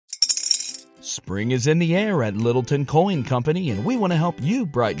Spring is in the air at Littleton Coin Company, and we want to help you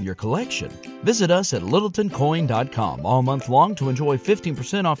brighten your collection. Visit us at littletoncoin.com all month long to enjoy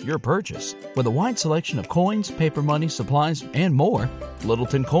 15% off your purchase. With a wide selection of coins, paper money, supplies, and more,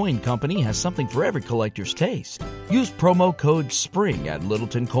 Littleton Coin Company has something for every collector's taste. Use promo code SPRING at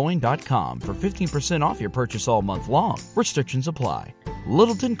littletoncoin.com for 15% off your purchase all month long. Restrictions apply.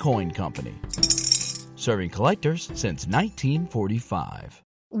 Littleton Coin Company. Serving collectors since 1945.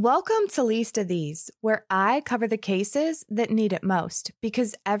 Welcome to Least of These, where I cover the cases that need it most,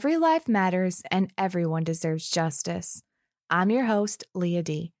 because every life matters and everyone deserves justice. I'm your host, Leah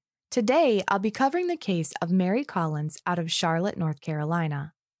D. Today, I'll be covering the case of Mary Collins out of Charlotte, North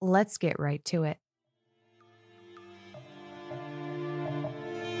Carolina. Let's get right to it.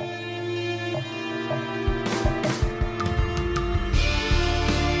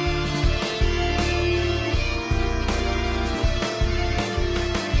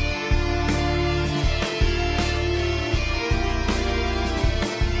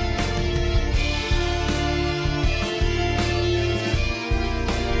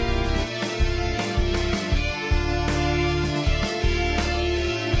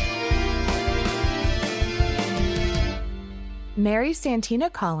 Mary Santina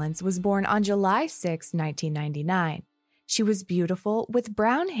Collins was born on July 6, 1999. She was beautiful with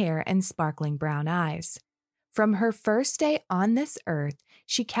brown hair and sparkling brown eyes. From her first day on this earth,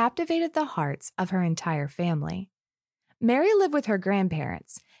 she captivated the hearts of her entire family. Mary lived with her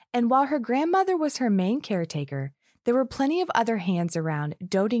grandparents, and while her grandmother was her main caretaker, there were plenty of other hands around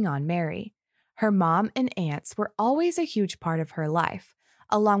doting on Mary. Her mom and aunts were always a huge part of her life,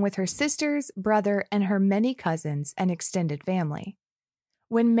 along with her sisters, brother, and her many cousins and extended family.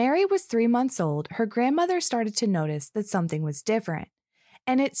 When Mary was 3 months old, her grandmother started to notice that something was different,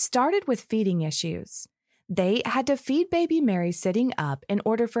 and it started with feeding issues. They had to feed baby Mary sitting up in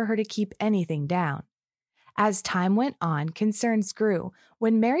order for her to keep anything down. As time went on, concerns grew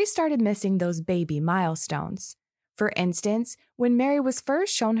when Mary started missing those baby milestones. For instance, when Mary was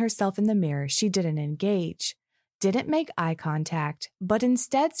first shown herself in the mirror, she didn't engage, didn't make eye contact, but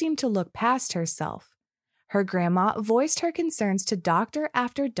instead seemed to look past herself. Her grandma voiced her concerns to doctor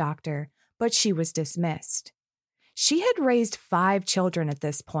after doctor, but she was dismissed. She had raised 5 children at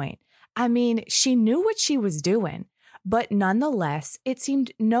this point. I mean, she knew what she was doing, but nonetheless, it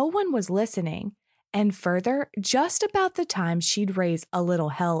seemed no one was listening. And further, just about the time she'd raise a little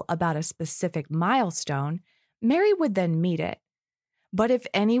hell about a specific milestone, Mary would then meet it. But if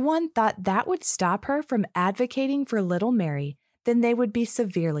anyone thought that would stop her from advocating for little Mary, then they would be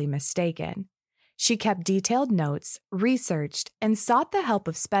severely mistaken. She kept detailed notes, researched, and sought the help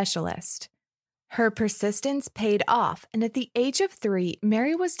of specialists. Her persistence paid off, and at the age of 3,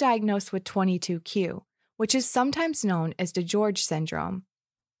 Mary was diagnosed with 22q, which is sometimes known as DeGeorge syndrome.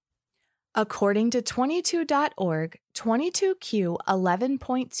 According to 22.org, 22q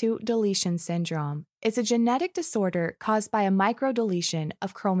 11.2 deletion syndrome is a genetic disorder caused by a microdeletion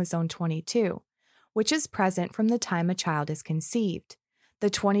of chromosome 22, which is present from the time a child is conceived. The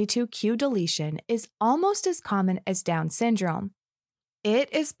 22q deletion is almost as common as Down syndrome.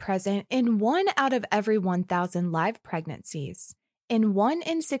 It is present in 1 out of every 1,000 live pregnancies, in 1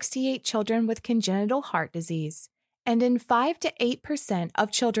 in 68 children with congenital heart disease, and in 5 to 8%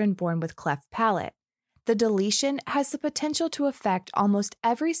 of children born with cleft palate. The deletion has the potential to affect almost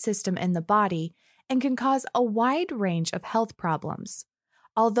every system in the body and can cause a wide range of health problems.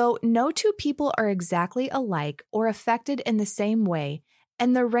 Although no two people are exactly alike or affected in the same way,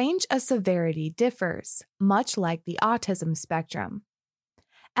 and the range of severity differs, much like the autism spectrum.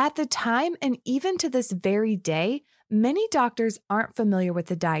 At the time, and even to this very day, many doctors aren't familiar with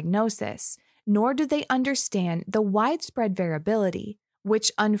the diagnosis, nor do they understand the widespread variability,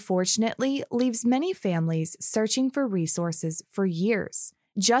 which unfortunately leaves many families searching for resources for years,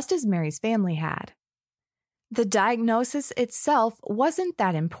 just as Mary's family had. The diagnosis itself wasn't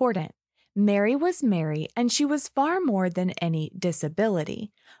that important. Mary was Mary, and she was far more than any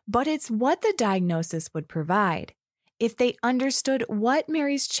disability, but it's what the diagnosis would provide. If they understood what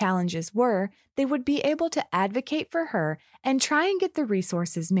Mary's challenges were, they would be able to advocate for her and try and get the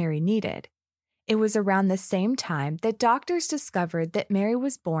resources Mary needed. It was around the same time that doctors discovered that Mary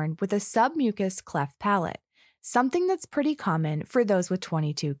was born with a submucous cleft palate, something that's pretty common for those with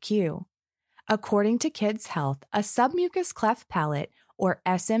 22q. According to Kids Health, a submucous cleft palate, or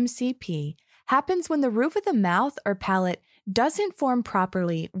SMCP, happens when the roof of the mouth or palate doesn't form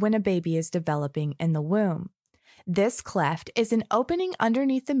properly when a baby is developing in the womb. This cleft is an opening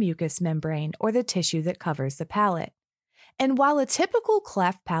underneath the mucous membrane or the tissue that covers the palate. And while a typical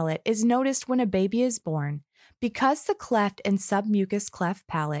cleft palate is noticed when a baby is born, Because the cleft and submucous cleft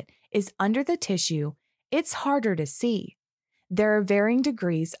palate is under the tissue, it's harder to see. There are varying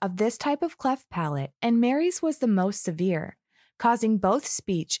degrees of this type of cleft palate, and Mary's was the most severe, causing both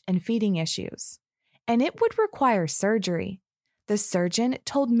speech and feeding issues. And it would require surgery. The surgeon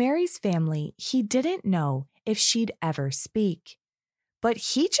told Mary's family he didn't know if she'd ever speak. But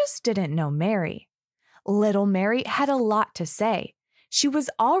he just didn't know Mary. Little Mary had a lot to say. She was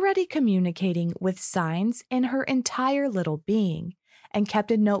already communicating with signs in her entire little being and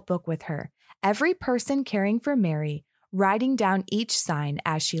kept a notebook with her, every person caring for Mary, writing down each sign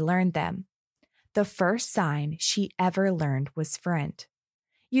as she learned them. The first sign she ever learned was friend.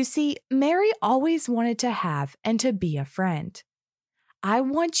 You see, Mary always wanted to have and to be a friend. I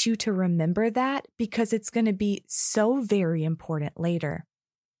want you to remember that because it's going to be so very important later.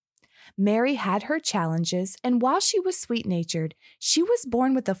 Mary had her challenges, and while she was sweet-natured, she was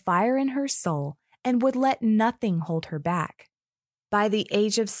born with a fire in her soul and would let nothing hold her back. By the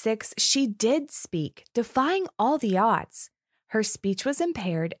age of 6, she did speak, defying all the odds. Her speech was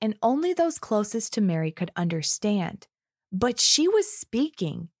impaired, and only those closest to Mary could understand. But she was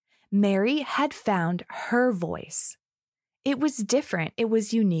speaking. Mary had found her voice. It was different, it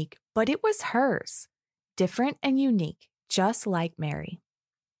was unique, but it was hers. Different and unique, just like Mary.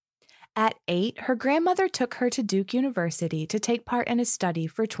 At 8, her grandmother took her to Duke University to take part in a study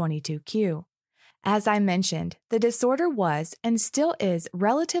for 22q. As I mentioned, the disorder was and still is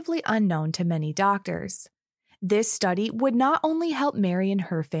relatively unknown to many doctors. This study would not only help Mary and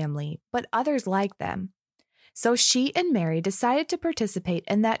her family, but others like them. So she and Mary decided to participate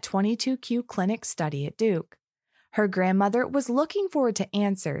in that 22q clinic study at Duke. Her grandmother was looking forward to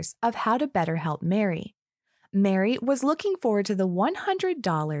answers of how to better help Mary. Mary was looking forward to the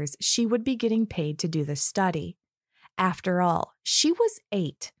 $100 she would be getting paid to do the study. After all, she was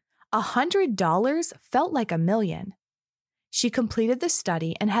 8. $100 felt like $1 million. She completed the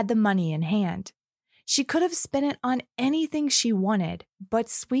study and had the money in hand. She could have spent it on anything she wanted, but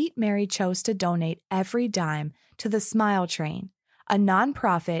sweet Mary chose to donate every dime to the Smile Train, a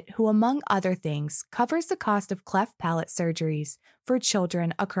nonprofit who, among other things, covers the cost of cleft palate surgeries for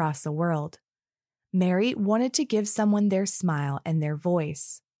children across the world. Mary wanted to give someone their smile and their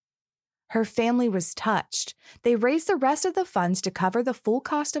voice. Her family was touched. They raised the rest of the funds to cover the full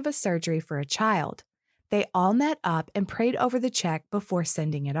cost of a surgery for a child. They all met up and prayed over the check before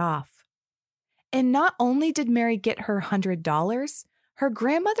sending it off. And not only did Mary get her $100, her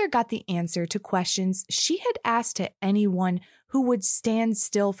grandmother got the answer to questions she had asked to anyone who would stand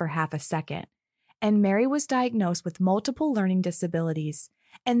still for half a second. And Mary was diagnosed with multiple learning disabilities,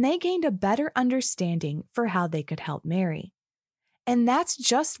 and they gained a better understanding for how they could help Mary. And that's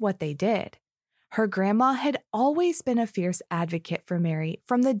just what they did. Her grandma had always been a fierce advocate for Mary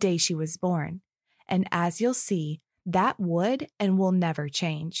from the day she was born. And as you'll see, that would and will never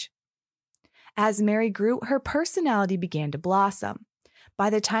change. As Mary grew, her personality began to blossom. By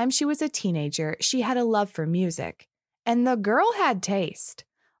the time she was a teenager, she had a love for music. And the girl had taste,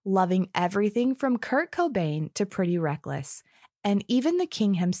 loving everything from Kurt Cobain to Pretty Reckless, and even the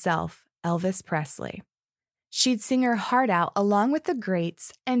king himself, Elvis Presley. She'd sing her heart out along with the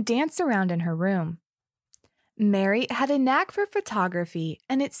greats and dance around in her room. Mary had a knack for photography,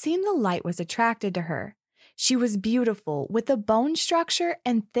 and it seemed the light was attracted to her. She was beautiful with a bone structure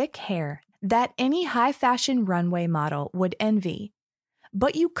and thick hair that any high-fashion runway model would envy.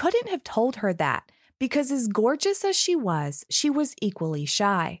 But you couldn't have told her that, because as gorgeous as she was equally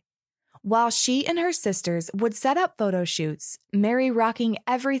shy. While she and her sisters would set up photo shoots, Mary rocking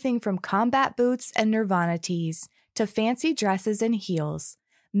everything from combat boots and Nirvana tees to fancy dresses and heels,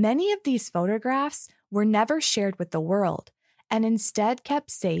 many of these photographs were never shared with the world and instead kept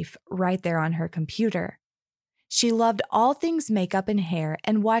safe right there on her computer. She loved all things makeup and hair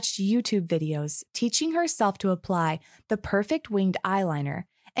and watched YouTube videos teaching herself to apply the perfect winged eyeliner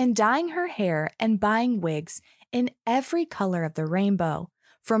and dyeing her hair and buying wigs in every color of the rainbow,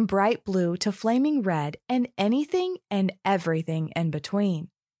 from bright blue to flaming red and anything and everything in between.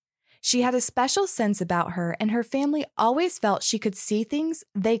 She had a special sense about her, and her family always felt she could see things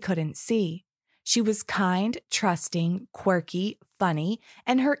they couldn't see. She was kind, trusting, quirky, funny,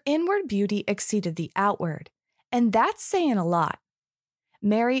 and her inward beauty exceeded the outward. And that's saying a lot.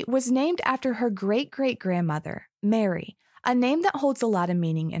 Mary was named after her great-great-grandmother, Mary, a name that holds a lot of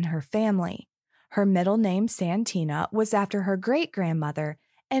meaning in her family. Her middle name, Santina, was after her great-grandmother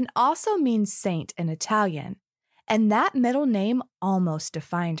and also means saint in Italian. And that middle name almost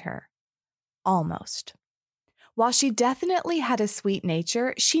defined her. Almost. While she definitely had a sweet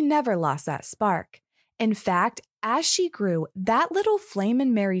nature, she never lost that spark. In fact, as she grew, that little flame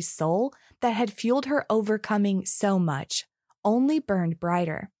in Mary's soul that had fueled her overcoming so much only burned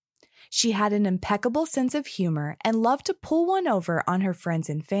brighter. She had an impeccable sense of humor and loved to pull one over on her friends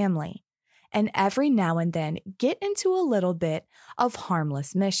and family, and every now and then get into a little bit of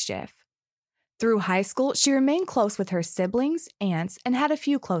harmless mischief. Through high school, she remained close with her siblings, aunts, and had a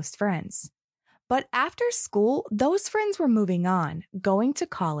few close friends. But after school, those friends were moving on, going to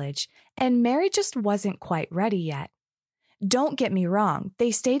college, and Mary just wasn't quite ready yet. Don't get me wrong,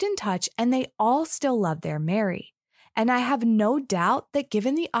 they stayed in touch and they all still love their Mary. And I have no doubt that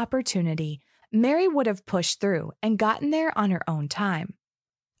given the opportunity, Mary would have pushed through and gotten there on her own time.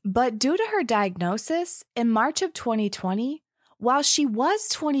 But due to her diagnosis, in March of 2020, while she was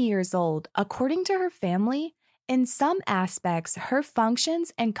 20 years old, according to her family, in some aspects, her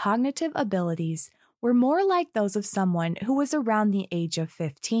functions and cognitive abilities were more like those of someone who was around the age of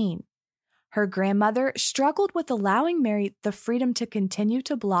 15. Her grandmother struggled with allowing Mary the freedom to continue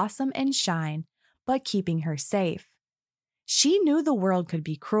to blossom and shine, but keeping her safe. She knew the world could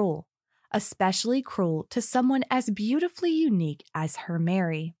be cruel, especially cruel to someone as beautifully unique as her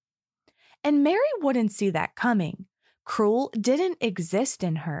Mary. And Mary wouldn't see that coming. Cruel didn't exist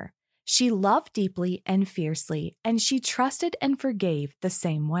in her. She loved deeply and fiercely, and she trusted and forgave the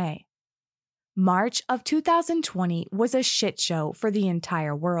same way. March of 2020 was a shit show for the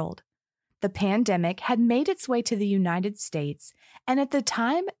entire world. The pandemic had made its way to the United States, and at the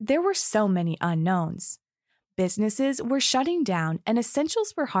time, there were so many unknowns. Businesses were shutting down and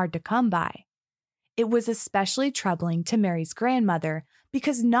essentials were hard to come by. It was especially troubling to Mary's grandmother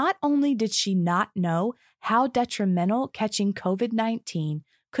because not only did she not know how detrimental catching COVID-19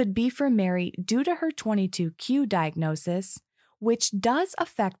 could be for Mary due to her 22q diagnosis, which does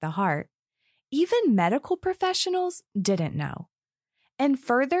affect the heart, even medical professionals didn't know. And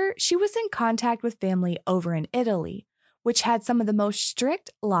further, she was in contact with family over in Italy, which had some of the most strict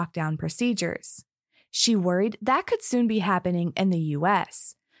lockdown procedures. She worried that could soon be happening in the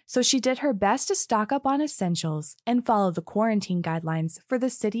U.S., so she did her best to stock up on essentials and follow the quarantine guidelines for the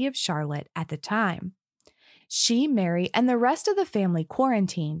city of Charlotte at the time. She, Mary, and the rest of the family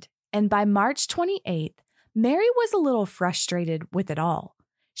quarantined, and by March 28th, Mary was a little frustrated with it all.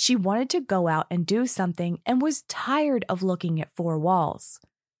 She wanted to go out and do something and was tired of looking at four walls.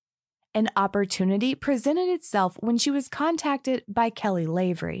 An opportunity presented itself when she was contacted by Kelly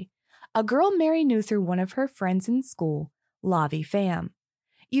Lavery, a girl Mary knew through one of her friends in school, Lavi Pham.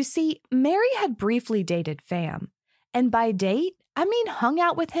 You see, Mary had briefly dated Pham, and by date, I mean hung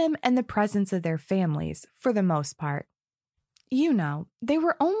out with him in the presence of their families, for the most part. You know, they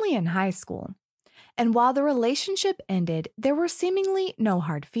were only in high school. And while the relationship ended, there were seemingly no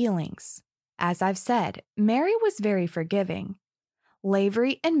hard feelings. As I've said, Mary was very forgiving.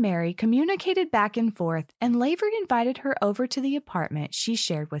 Lavery and Mary communicated back and forth, and Lavery invited her over to the apartment she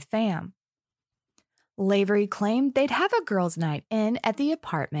shared with Pham. Lavery claimed they'd have a girls' night in at the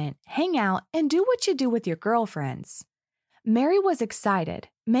apartment, hang out, and do what you do with your girlfriends. Mary was excited,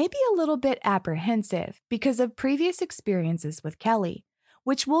 maybe a little bit apprehensive because of previous experiences with Kelly,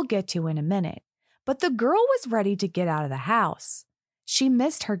 which we'll get to in a minute. But the girl was ready to get out of the house. She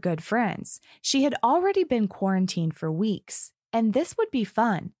missed her good friends. She had already been quarantined for weeks, and this would be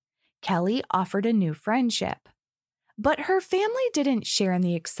fun. Kelly offered a new friendship. But her family didn't share in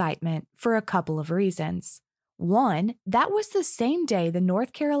the excitement for a couple of reasons. One, that was the same day the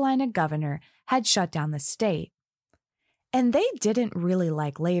North Carolina governor had shut down the state. And they didn't really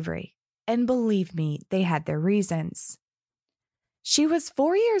like Lavery. And believe me, they had their reasons. She was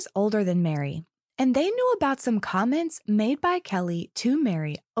 4 years older than Mary, and they knew about some comments made by Kelly to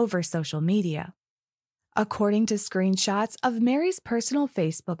Mary over social media. According to screenshots of Mary's personal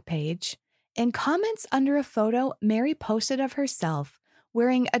Facebook page, in comments under a photo Mary posted of herself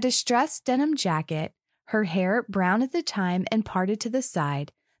wearing a distressed denim jacket, her hair brown at the time and parted to the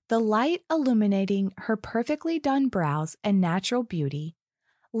side, the light illuminating her perfectly done brows and natural beauty,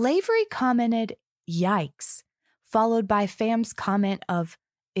 Lavery commented, "Yikes," followed by Pham's comment of,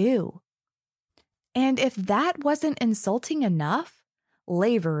 "Ew." And if that wasn't insulting enough,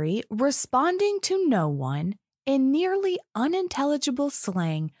 Lavery, responding to no one, in nearly unintelligible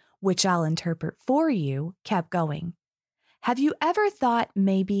slang, which I'll interpret for you, kept going. Have you ever thought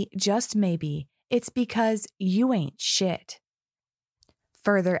maybe, just maybe, it's because you ain't shit?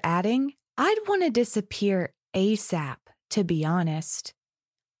 Further adding, I'd want to disappear ASAP, to be honest.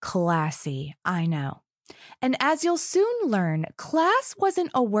 Classy, I know. And as you'll soon learn, class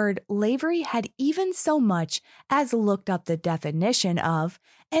wasn't a word Lavery had even so much as looked up the definition of,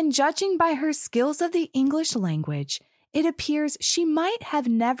 and judging by her skills of the English language, it appears she might have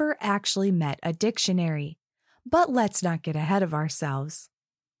never actually met a dictionary. But let's not get ahead of ourselves.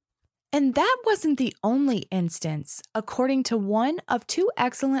 And that wasn't the only instance, according to one of two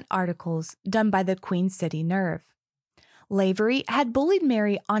excellent articles done by the Queen City Nerve. Lavery had bullied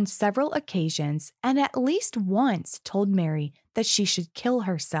Mary on several occasions and at least once told Mary that she should kill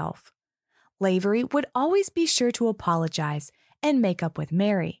herself. Lavery would always be sure to apologize and make up with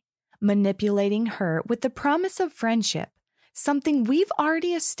Mary, manipulating her with the promise of friendship, something we've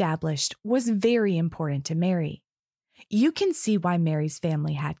already established was very important to Mary. You can see why Mary's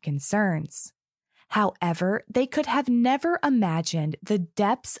family had concerns. However, they could have never imagined the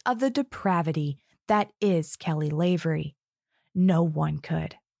depths of the depravity that is Kelly Lavery. No one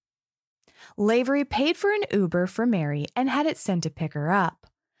could. Lavery paid for an Uber for Mary and had it sent to pick her up.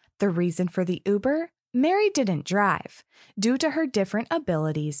 The reason for the Uber? Mary didn't drive. Due to her different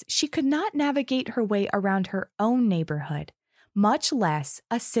abilities, she could not navigate her way around her own neighborhood, much less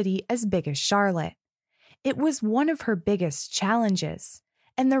a city as big as Charlotte. It was one of her biggest challenges,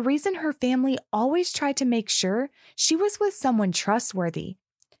 and the reason her family always tried to make sure she was with someone trustworthy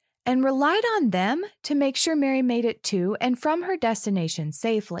and relied on them to make sure Mary made it to and from her destination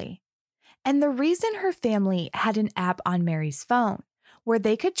safely. And the reason her family had an app on Mary's phone where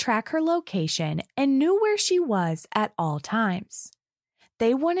they could track her location and knew where she was at all times.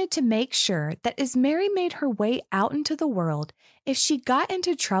 They wanted to make sure that as Mary made her way out into the world, if she got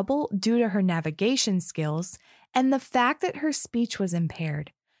into trouble due to her navigation skills and the fact that her speech was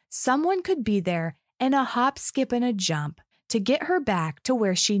impaired, someone could be there in a hop, skip, and a jump to get her back to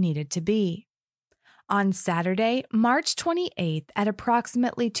where she needed to be. On Saturday, March 28th at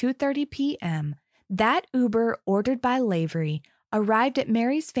approximately 2:30 p.m., that Uber ordered by Lavery arrived at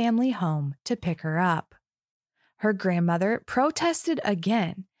Mary's family home to pick her up. Her grandmother protested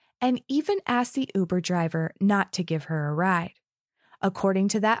again and even asked the Uber driver not to give her a ride. According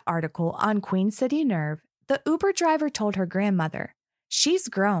to that article on Queen City Nerve, the Uber driver told her grandmother, "She's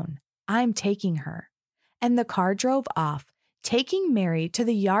grown, I'm taking her." And the car drove off, taking Mary to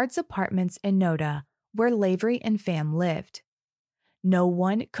the Yards Apartments in Noda, where Lavery and fam lived. No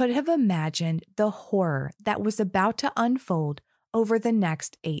one could have imagined the horror that was about to unfold over the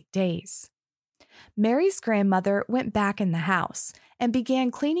next 8 days. Mary's grandmother went back in the house and began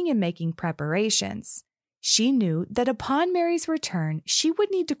cleaning and making preparations. She knew that upon Mary's return, she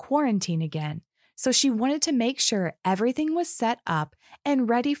would need to quarantine again, so she wanted to make sure everything was set up and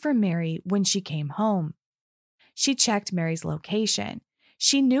ready for Mary when she came home. She checked Mary's location.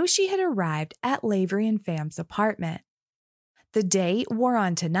 She knew she had arrived at Lavery and fam's apartment. The day wore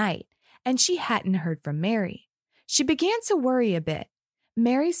on to night, and she hadn't heard from Mary. She began to worry a bit.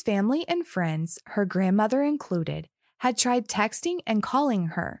 Mary's family and friends, her grandmother included, had tried texting and calling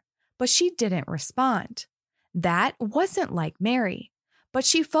her, but she didn't respond. That wasn't like Mary, but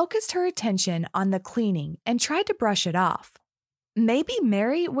she focused her attention on the cleaning and tried to brush it off. Maybe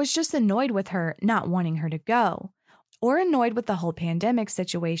Mary was just annoyed with her not wanting her to go, or annoyed with the whole pandemic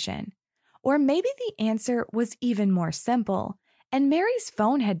situation. Or maybe the answer was even more simple, and Mary's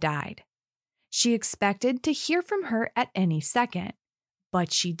phone had died. She expected to hear from her at any second,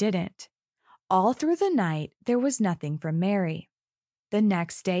 but she didn't. All through the night, there was nothing from Mary. The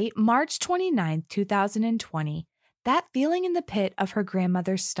next day, March 29, 2020, that feeling in the pit of her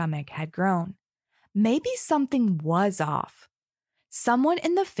grandmother's stomach had grown. Maybe something was off. Someone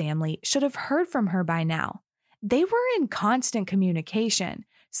in the family should have heard from her by now. They were in constant communication,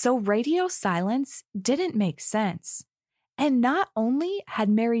 so radio silence didn't make sense. And not only had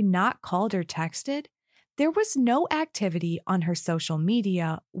Mary not called or texted, there was no activity on her social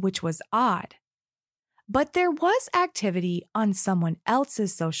media, which was odd. But there was activity on someone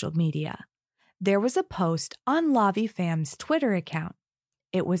else's social media. There was a post on Lavi Fam's Twitter account.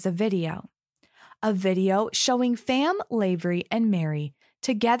 It was a video. A video showing Fam, Lavery, and Mary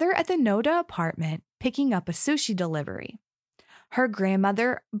together at the Noda apartment picking up a sushi delivery. Her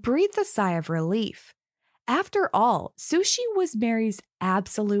grandmother breathed a sigh of relief. After all, sushi was Mary's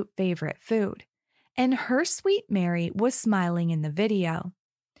absolute favorite food, and her sweet Mary was smiling in the video.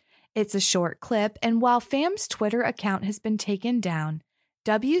 It's a short clip, and while Fam's Twitter account has been taken down,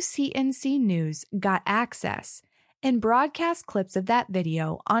 WCNC News got access and broadcast clips of that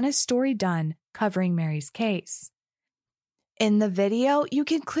video on a story done covering Mary's case. In the video, you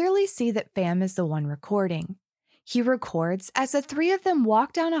can clearly see that Fam is the one recording. He records as the three of them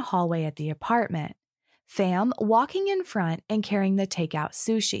walk down a hallway at the apartment. Fam walking in front and carrying the takeout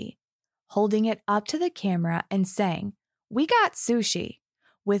sushi, holding it up to the camera and saying, "We got sushi,"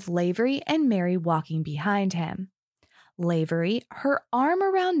 with Lavery and Mary walking behind him. Lavery, her arm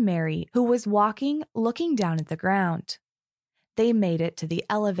around Mary, who was walking, looking down at the ground. They made it to the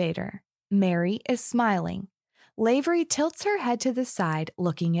elevator. Mary is smiling. Lavery tilts her head to the side,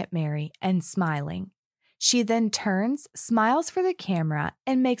 looking at Mary and smiling. She then turns, smiles for the camera,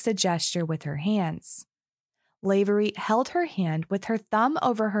 and makes a gesture with her hands. Lavery held her hand with her thumb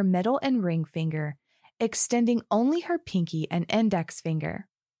over her middle and ring finger, extending only her pinky and index finger.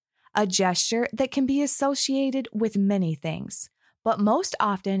 A gesture that can be associated with many things, but most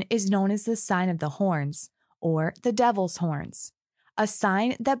often is known as the sign of the horns, or the devil's horns. A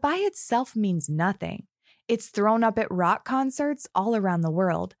sign that by itself means nothing. It's thrown up at rock concerts all around the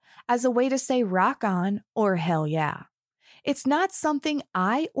world as a way to say rock on or hell yeah. It's not something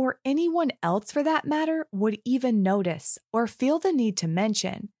I or anyone else for that matter would even notice or feel the need to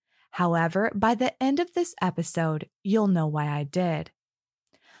mention. However, by the end of this episode, you'll know why I did.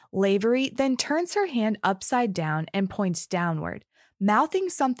 Lavery then turns her hand upside down and points downward, mouthing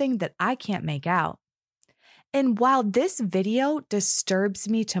something that I can't make out. And while this video disturbs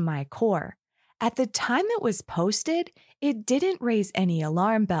me to my core, at the time it was posted, it didn't raise any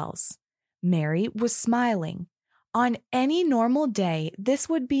alarm bells. Mary was smiling. On any normal day, this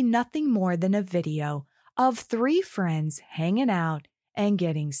would be nothing more than a video of 3 friends hanging out and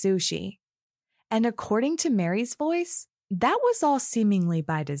getting sushi. And according to Mary's voice, that was all seemingly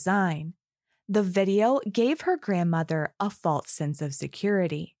by design. The video gave her grandmother a false sense of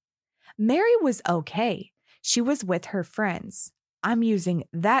security. Mary was okay. She was with her friends. I'm using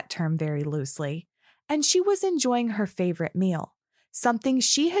that term very loosely. And she was enjoying her favorite meal, something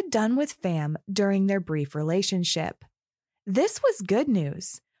she had done with Fam during their brief relationship. This was good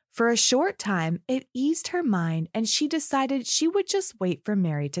news. For a short time, it eased her mind and she decided she would just wait for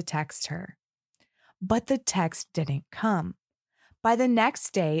Mary to text her. But the text didn't come. By the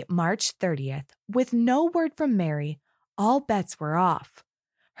next day, March 30th, with no word from Mary, all bets were off.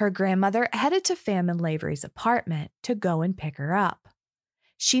 Her grandmother headed to Fam and Lavery's apartment to go and pick her up.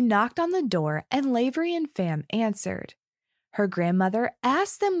 She knocked on the door and Lavery and Fam answered. Her grandmother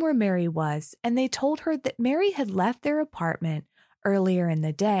asked them where Mary was, and they told her that Mary had left their apartment earlier in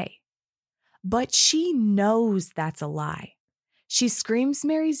the day. But she knows that's a lie. She screams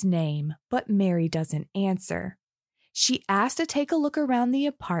Mary's name, but Mary doesn't answer. She asks to take a look around the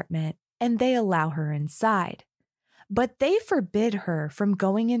apartment, and they allow her inside. But they forbid her from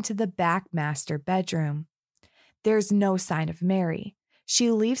going into the back master bedroom. There's no sign of Mary.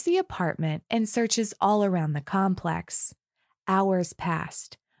 She leaves the apartment and searches all around the complex. Hours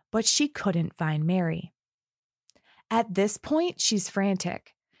passed, but she couldn't find Mary. At this point, she's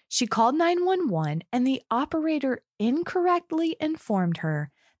frantic. She called 911 and the operator incorrectly informed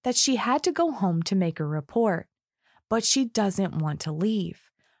her that she had to go home to make a report, but she doesn't want to leave.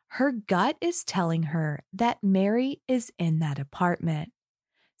 Her gut is telling her that Mary is in that apartment.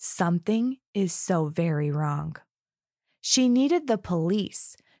 Something is so very wrong. She needed the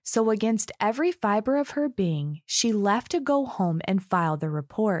police, so against every fiber of her being, she left to go home and file the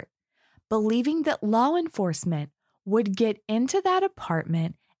report, believing that law enforcement would get into that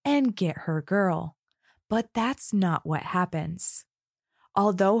apartment and get her girl. But that's not what happens.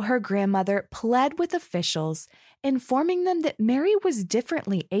 Although her grandmother pled with officials, informing them that Mary was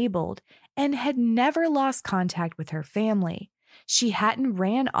differently abled and had never lost contact with her family, she hadn't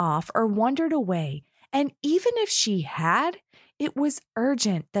ran off or wandered away, and even if she had, it was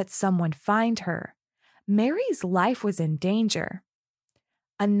urgent that someone find her. Mary's life was in danger.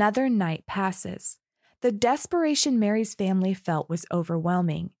 Another night passes. The desperation Mary's family felt was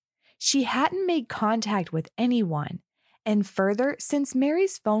overwhelming. She hadn't made contact with anyone, and further, since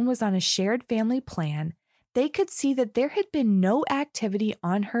Mary's phone was on a shared family plan, they could see that there had been no activity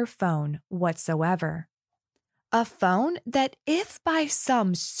on her phone whatsoever. A phone that if by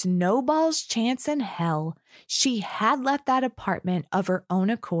some snowball's chance in hell she had left that apartment of her own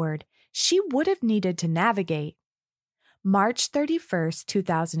accord, she would have needed to navigate. March 31st,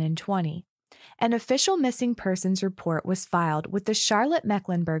 2020. An official missing persons report was filed with the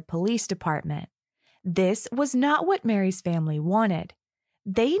Charlotte-Mecklenburg Police Department. This was not what Mary's family wanted.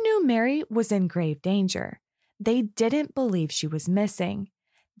 They knew Mary was in grave danger. They didn't believe she was missing.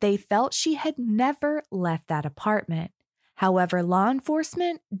 They felt she had never left that apartment. However, law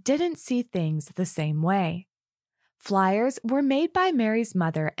enforcement didn't see things the same way. Flyers were made by Mary's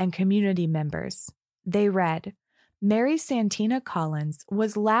mother and community members. They read, Mary Santina Collins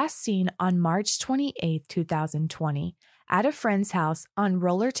was last seen on March 28, 2020, at a friend's house on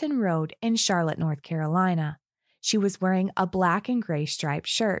Rollerton Road in Charlotte, North Carolina. She was wearing a black and gray striped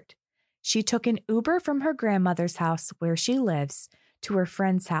shirt. She took an Uber from her grandmother's house where she lives to her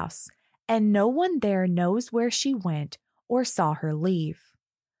friend's house, and no one there knows where she went or saw her leave.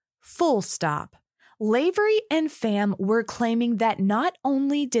 Full stop. Lavery and Fam were claiming that not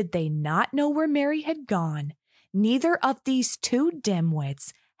only did they not know where Mary had gone, Neither of these two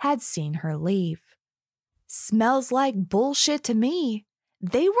dimwits had seen her leave. Smells like bullshit to me.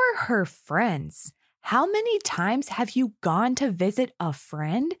 They were her friends. How many times have you gone to visit a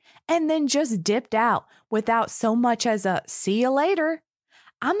friend and then just dipped out without so much as a see you later?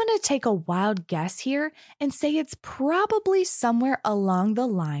 I'm going to take a wild guess here and say it's probably somewhere along the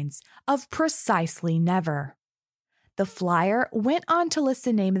lines of precisely never. The flyer went on to list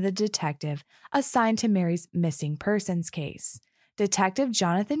the name of the detective assigned to Mary's missing persons case, Detective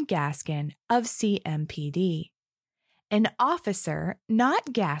Jonathan Gaskin of CMPD. An officer, not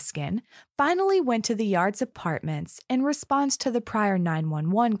Gaskin, finally went to the Yard's apartments in response to the prior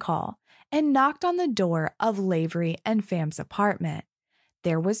 911 call and knocked on the door of Lavery and Pham's apartment.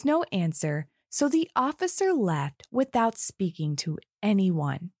 There was no answer, so the officer left without speaking to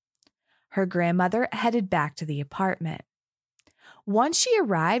anyone. Her grandmother headed back to the apartment. Once she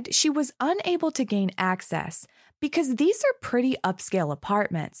arrived, she was unable to gain access because these are pretty upscale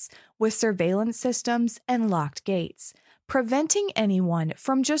apartments with surveillance systems and locked gates, preventing anyone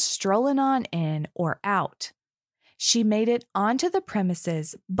from just strolling on in or out. She made it onto the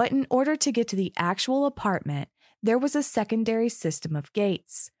premises, but in order to get to the actual apartment, there was a secondary system of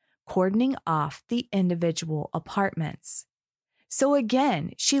gates, cordoning off the individual apartments. So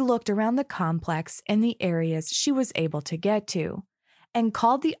again, she looked around the complex in the areas she was able to get to and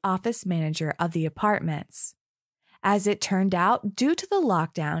called the office manager of the apartments. As it turned out, due to the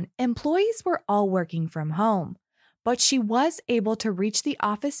lockdown, employees were all working from home, but she was able to reach the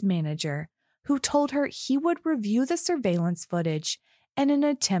office manager, who told her he would review the surveillance footage in an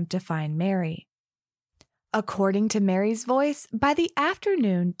attempt to find Mary. According to Mary's voice, by the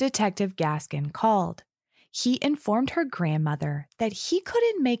afternoon, Detective Gaskin called. He informed her grandmother that he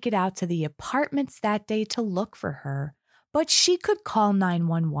couldn't make it out to the apartments that day to look for her, but she could call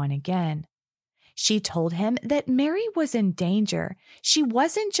 911 again. She told him that Mary was in danger. She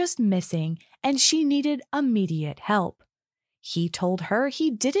wasn't just missing, and she needed immediate help. He told her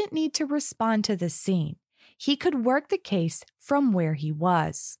he didn't need to respond to the scene. He could work the case from where he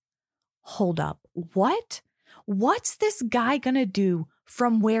was. Hold up, what? What's this guy gonna do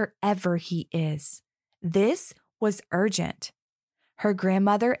from wherever he is? This was urgent. Her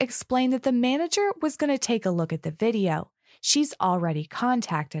grandmother explained that the manager was going to take a look at the video. She's already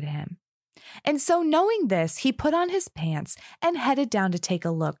contacted him. And so knowing this, he put on his pants and headed down to take a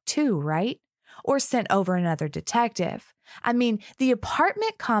look too, right? Or sent over another detective. I mean, the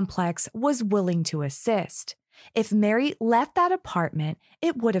apartment complex was willing to assist. If Mary left that apartment,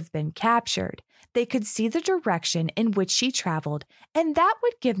 it would have been captured. They could see the direction in which she traveled, and that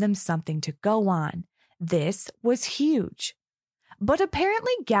would give them something to go on. This was huge. But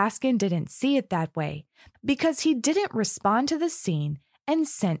apparently Gaskin didn't see it that way because he didn't respond to the scene and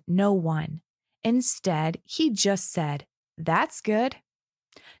sent no one. Instead, he just said, "That's good."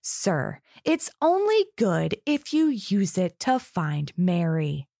 Sir, it's only good if you use it to find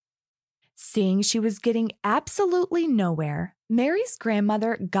Mary. Seeing she was getting absolutely nowhere, Mary's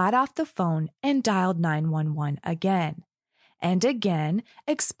grandmother got off the phone and dialed 911 again. And again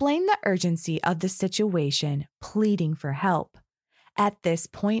explained the urgency of the situation, pleading for help. At this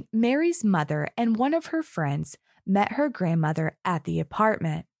point, Mary's mother and one of her friends met her grandmother at the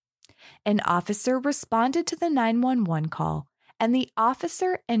apartment. An officer responded to the 911 call, and the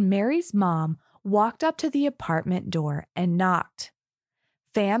officer and Mary's mom walked up to the apartment door and knocked.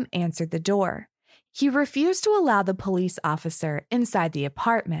 Pham answered the door. He refused to allow the police officer inside the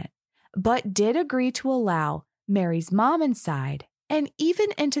apartment, but did agree to allow Mary's mom inside and even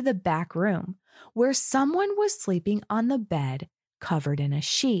into the back room where someone was sleeping on the bed covered in a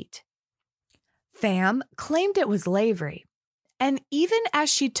sheet. Pham claimed it was Lavery, and even as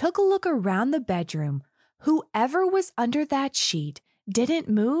she took a look around the bedroom, whoever was under that sheet didn't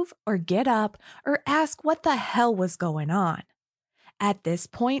move or get up or ask what the hell was going on. At this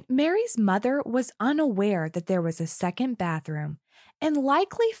point, Mary's mother was unaware that there was a second bathroom and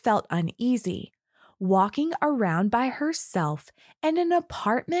likely felt uneasy, walking around by herself in an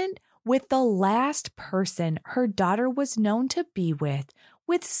apartment with the last person her daughter was known to be with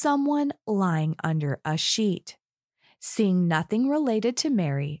someone lying under a sheet. Seeing nothing related to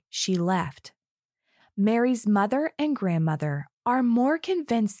Mary, she left. Mary's mother and grandmother are more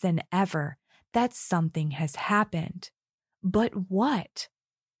convinced than ever that something has happened. But what?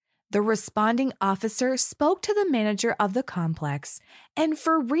 The responding officer spoke to the manager of the complex, and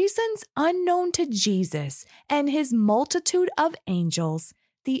for reasons unknown to Jesus and his multitude of angels,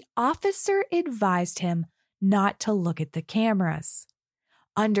 the officer advised him not to look at the cameras.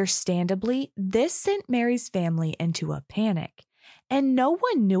 Understandably, this sent Mary's family into a panic, and no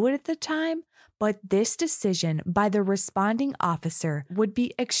one knew it at the time, But this decision by the responding officer would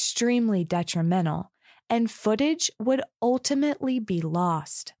be extremely detrimental, and footage would ultimately be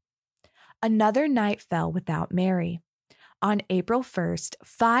lost. Another night fell without Mary. On April 1st,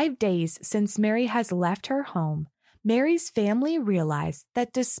 5 days since Mary has left her home, Mary's family realized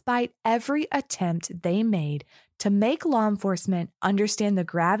that despite every attempt they made to make law enforcement understand the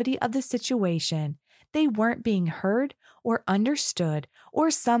gravity of the situation, they weren't being heard or understood,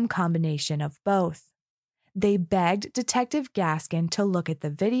 or some combination of both. They begged Detective Gaskin to look at the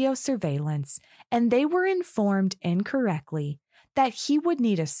video surveillance, and they were informed incorrectly that he would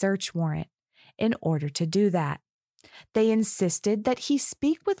need a search warrant in order to do that. They insisted that he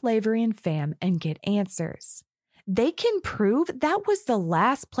speak with Lavery and Pham and get answers. They can prove that was the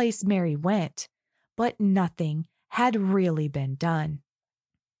last place Mary went, but nothing had really been done.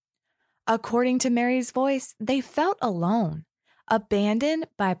 According to Mary's voice, they felt alone, abandoned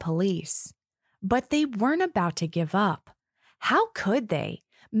by police. But they weren't about to give up. How could they?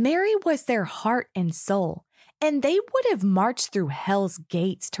 Mary was their heart and soul, and they would have marched through hell's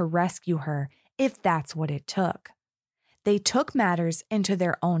gates to rescue her if that's what it took. They took matters into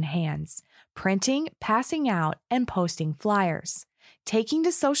their own hands, printing, passing out, and posting flyers, taking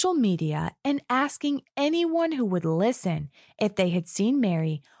to social media and asking anyone who would listen if they had seen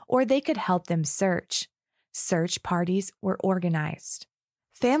Mary or they could help them search. Search parties were organized.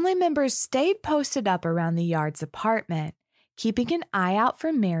 Family members stayed posted up around the yard's apartment, keeping an eye out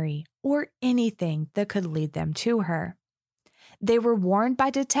for Mary or anything that could lead them to her. They were warned by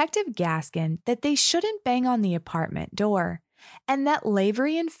Detective Gaskin that they shouldn't bang on the apartment door, and that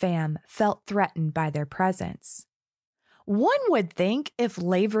Lavery and Pham felt threatened by their presence. One would think if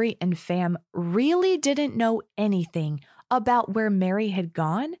Lavery and Pham really didn't know anything about where Mary had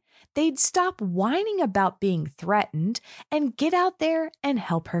gone, they'd stop whining about being threatened and get out there and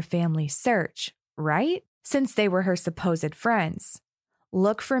help her family search, right? Since they were her supposed friends.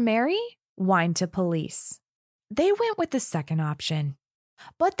 Look for Mary? Whine to police. They went with the second option.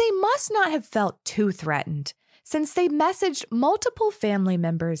 But they must not have felt too threatened, since they messaged multiple family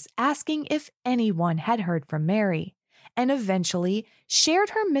members asking if anyone had heard from Mary, and eventually shared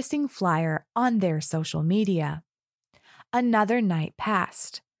her missing flyer on their social media. Another night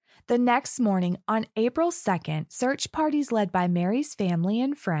passed. The next morning, on April 2nd, search parties led by Mary's family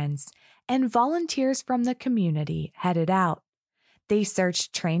and friends and volunteers from the community headed out. They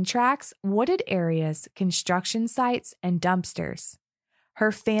searched train tracks, wooded areas, construction sites, and dumpsters.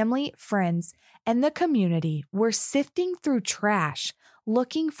 Her family, friends, and the community were sifting through trash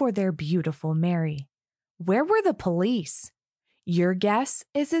looking for their beautiful Mary. Where were the police? Your guess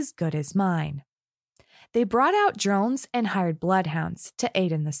is as good as mine. They brought out drones and hired bloodhounds to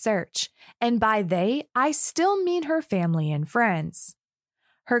aid in the search, and by they, I still mean her family and friends.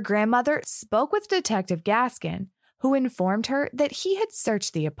 Her grandmother spoke with Detective Gaskin, who informed her that he had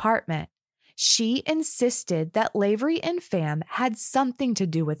searched the apartment. She insisted that Lavery and Pham had something to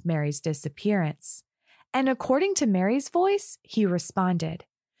do with Mary's disappearance. And according to Mary's voice, he responded,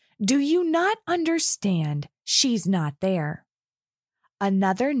 "Do you not understand? She's not there."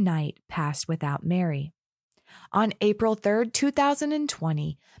 Another night passed without Mary. On April 3rd,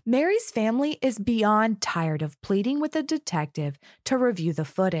 2020, Mary's family is beyond tired of pleading with the detective to review the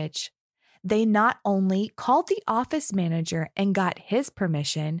footage. They not only called the office manager and got his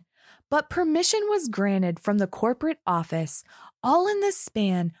permission, but permission was granted from the corporate office all in the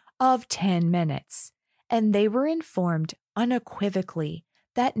span of 10 minutes, and they were informed unequivocally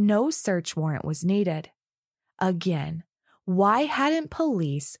that no search warrant was needed. Again, why hadn't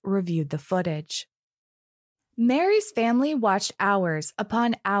police reviewed the footage? Mary's family watched hours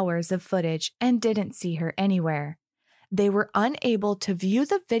upon hours of footage and didn't see her anywhere. They were unable to view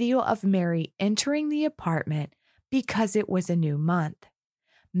the video of Mary entering the apartment because it was a new month.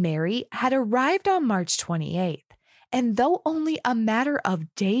 Mary had arrived on March 28th, and though only a matter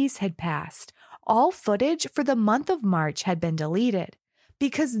of days had passed, all footage for the month of March had been deleted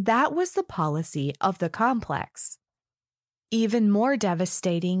because that was the policy of the complex. Even more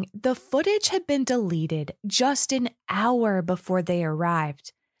devastating, the footage had been deleted just an hour before they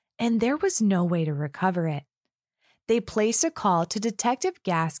arrived, and there was no way to recover it. They placed a call to Detective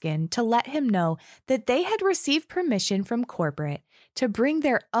Gaskin to let him know that they had received permission from corporate to bring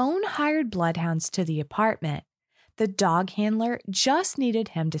their own hired bloodhounds to the apartment. The dog handler just needed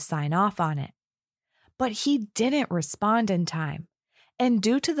him to sign off on it. But he didn't respond in time. And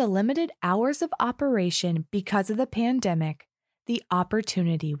due to the limited hours of operation because of the pandemic, the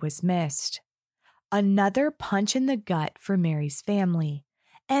opportunity was missed. Another punch in the gut for Mary's family,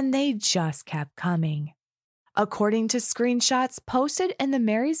 and they just kept coming. According to screenshots posted in the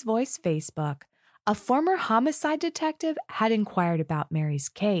Mary's Voice Facebook, A former homicide detective had inquired about Mary's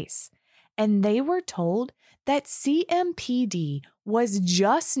case, and they were told that CMPD was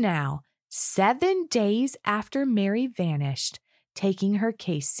just now, 7 days after Mary vanished, taking her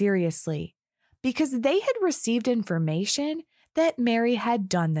case seriously because they had received information that Mary had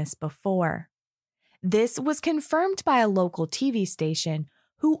done this before. This was confirmed by a local TV station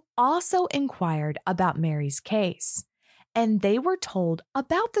who also inquired about Mary's case, and they were told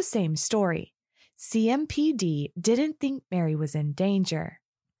about the same story. CMPD didn't think Mary was in danger.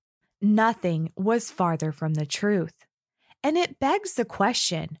 Nothing was farther from the truth. And it begs the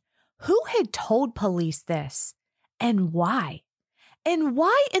question, who had told police this? And why? And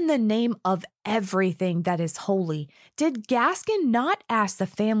why in the name of everything that is holy did Gaskin not ask the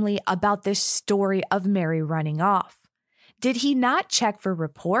family about this story of Mary running off? Did he not check for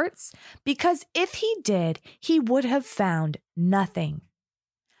reports? Because if he did, he would have found nothing.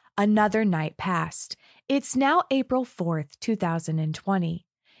 Another night passed. It's now April 4th, 2020.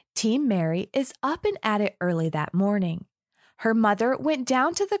 Team Mary is up and at it early that morning. Her mother went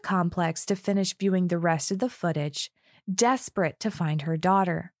down to the complex to finish viewing the rest of the footage, desperate to find her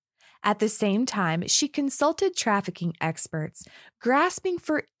daughter. At the same time, she consulted trafficking experts, grasping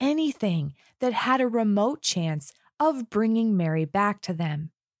for anything that had a remote chance of bringing Mary back to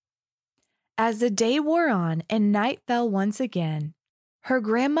them. As the day wore on and night fell once again, her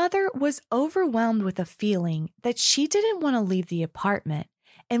grandmother was overwhelmed with a feeling that she didn't want to leave the apartment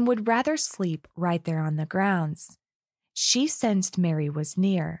and would rather sleep right there on the grounds. She sensed Mary was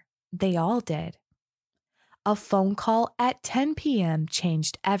near. They all did. A phone call at 10 p.m.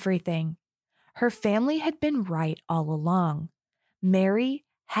 changed everything. Her family had been right all along. Mary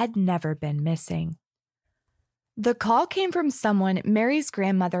had never been missing. The call came from someone Mary's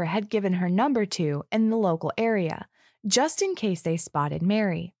grandmother had given her number to in the local area, just in case they spotted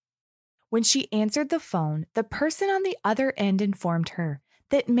Mary. When she answered the phone, the person on the other end informed her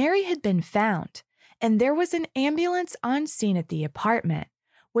that Mary had been found, and there was an ambulance on scene at the apartment,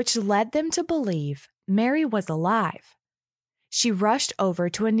 which led them to believe Mary was alive. She rushed over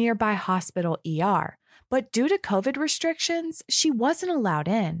to a nearby hospital ER, but due to COVID restrictions, she wasn't allowed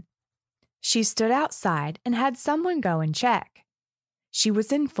in. She stood outside and had someone go and check. She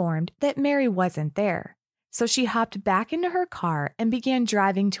was informed that Mary wasn't there, so she hopped back into her car and began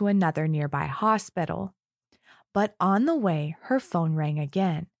driving to another nearby hospital. But on the way, her phone rang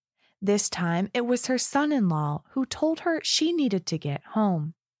again. This time, it was her son-in-law who told her she needed to get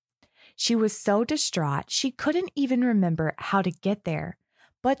home. She was so distraught she couldn't even remember how to get there,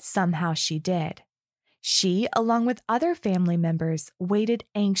 but somehow she did. She, along with other family members, waited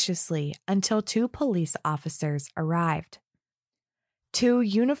anxiously until 2 police officers arrived. 2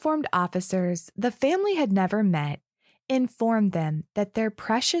 uniformed officers the family had never met informed them that their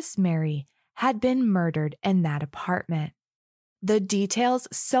precious Mary had been murdered in that apartment. The details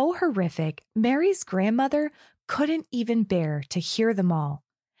so horrific, Mary's grandmother couldn't even bear to hear them all.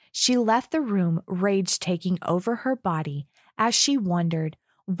 She left the room, rage taking over her body as she wondered,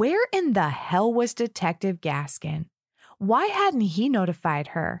 where in the hell was Detective Gaskin? Why hadn't he notified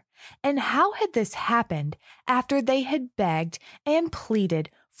her? And how had this happened after they had begged and pleaded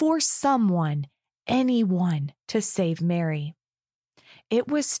for someone, anyone, to save Mary? It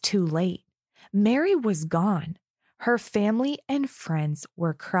was too late. Mary was gone. Her family and friends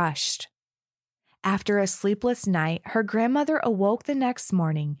were crushed. After a sleepless night, her grandmother awoke the next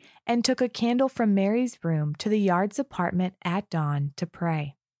morning and took a candle from Mary's room to the Yard's apartment at dawn to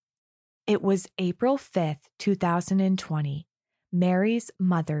pray. It was April 5th, 2020, Mary's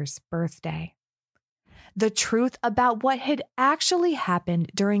mother's birthday. The truth about what had actually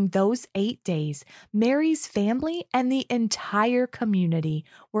happened during those 8 days, Mary's family and the entire community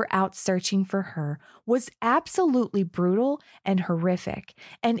were out searching for her, was absolutely brutal and horrific,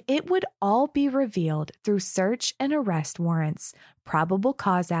 and it would all be revealed through search and arrest warrants, probable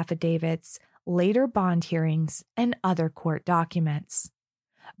cause affidavits, later bond hearings, and other court documents.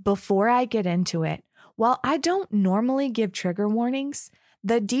 Before I get into it, while I don't normally give trigger warnings,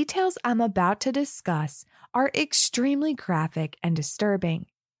 the details I'm about to discuss are extremely graphic and disturbing.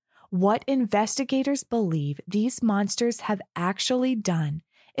 What investigators believe these monsters have actually done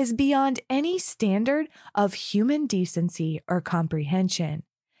is beyond any standard of human decency or comprehension.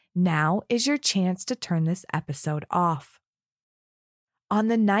 Now is your chance to turn this episode off. On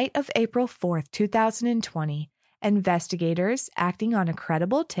the night of April 4th, 2020, investigators, acting on a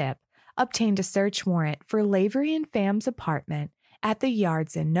credible tip, obtained a search warrant for Lavery and Pham's apartment at the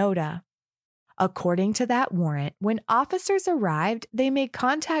Yards in Noda. According to that warrant, when officers arrived, they made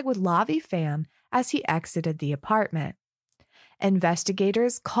contact with Lavi Pham as he exited the apartment.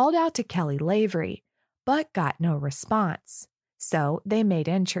 Investigators called out to Kelly Lavery, but got no response, so they made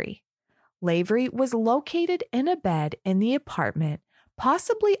entry. Lavery was located in a bed in the apartment,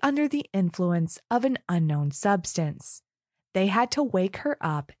 possibly under the influence of an unknown substance. They had to wake her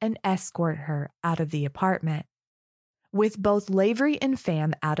up and escort her out of the apartment. With both Lavery and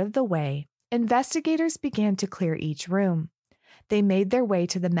Pham out of the way, investigators began to clear each room. They made their way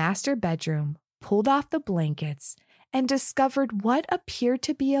to the master bedroom, pulled off the blankets, and discovered what appeared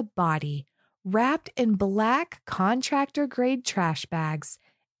to be a body wrapped in black contractor-grade trash bags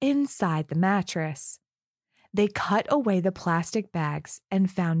inside the mattress. They cut away the plastic bags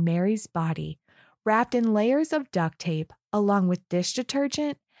and found Mary's body wrapped in layers of duct tape along with dish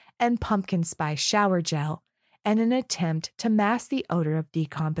detergent and pumpkin spice shower gel in an attempt to mask the odor of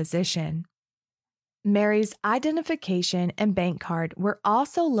decomposition. Mary's identification and bank card were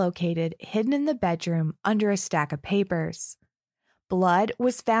also located hidden in the bedroom under a stack of papers. Blood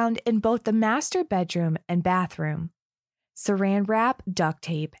was found in both the master bedroom and bathroom. Saran wrap, duct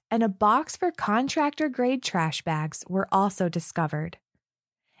tape, and a box for contractor-grade trash bags were also discovered.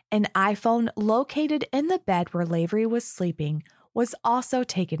 An iPhone located in the bed where Lavery was sleeping was also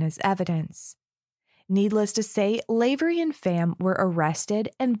taken as evidence. Needless to say, Lavery and Pham were arrested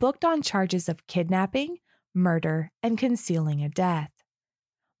and booked on charges of kidnapping, murder, and concealing a death.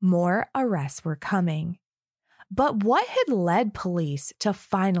 More arrests were coming. But what had led police to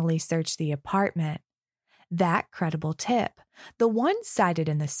finally search the apartment? That credible tip, the one cited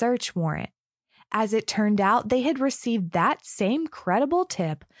in the search warrant. As it turned out, they had received that same credible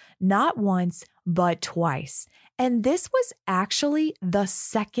tip not once, but twice. And this was actually the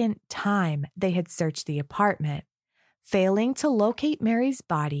second time they had searched the apartment, failing to locate Mary's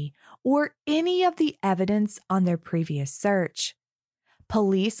body or any of the evidence on their previous search.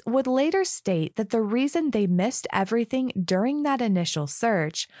 Police would later state that the reason they missed everything during that initial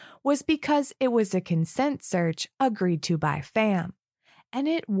search was because it was a consent search agreed to by Pham, and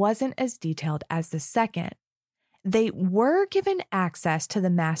it wasn't as detailed as the second. They were given access to the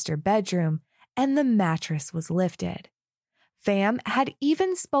master bedroom, and the mattress was lifted. Pham had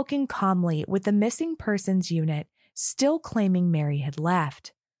even spoken calmly with the missing persons unit, still claiming Mary had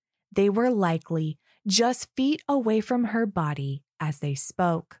left. They were likely just feet away from her body as they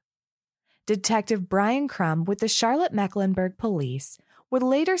spoke. Detective Brian Crum with the Charlotte-Mecklenburg Police would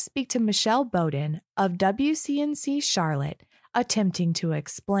later speak to Michelle Bowden of WCNC Charlotte, attempting to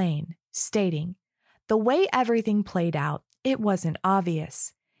explain, stating, "The way everything played out, it wasn't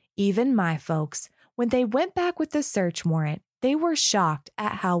obvious. Even my folks, when they went back with the search warrant, they were shocked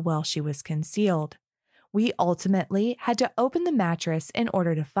at how well she was concealed. We ultimately had to open the mattress in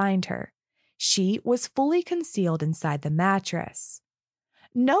order to find her. She was fully concealed inside the mattress."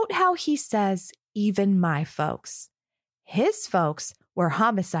 Note how he says, even my folks. His folks were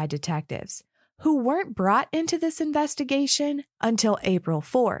homicide detectives who weren't brought into this investigation until April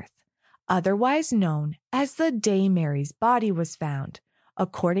 4th, otherwise known as the day Mary's body was found,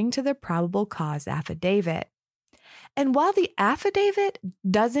 according to the probable cause affidavit. And while the affidavit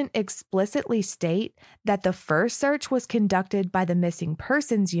doesn't explicitly state that the first search was conducted by the Missing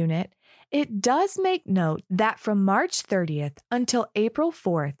Persons Unit, it does make note that from March 30th until April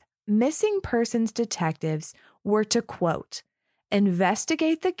 4th, missing persons detectives were to, quote,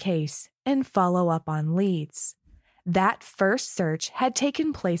 investigate the case and follow up on leads. That first search had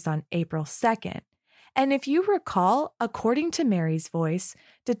taken place on April 2nd. And if you recall, according to Mary's voice,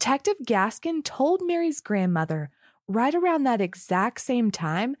 Detective Gaskin told Mary's grandmother right around that exact same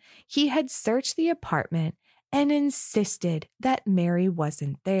time he had searched the apartment and insisted that Mary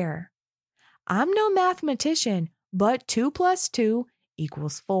wasn't there. I'm no mathematician, but 2 + 2 =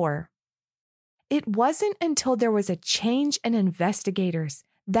 4. It wasn't until there was a change in investigators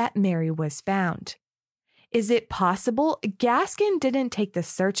that Mary was found. Is it possible Gaskin didn't take the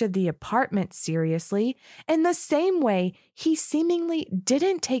search of the apartment seriously in the same way he seemingly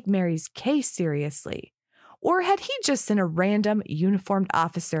didn't take Mary's case seriously? Or had he just sent a random uniformed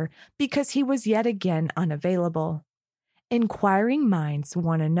officer because he was yet again unavailable? Inquiring minds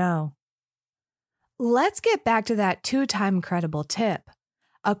want to know. Let's get back to that 2-time credible tip.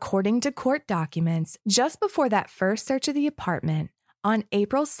 According to court documents, just before that first search of the apartment, on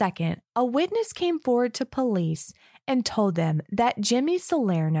April 2nd, a witness came forward to police and told them that Jimmy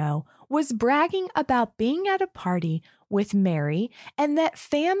Salerno was bragging about being at a party with Mary and that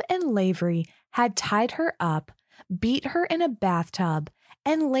Pham and Lavery had tied her up, beat her in a bathtub,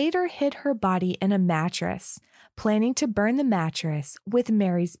 and later hid her body in a mattress, planning to burn the mattress with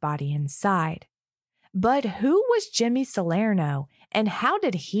Mary's body inside. But who was Jimmy Salerno, and how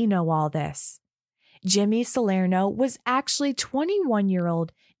did he know all this? Jimmy Salerno was actually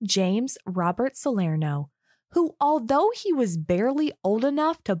 21-year-old James Robert Salerno, who, although he was barely old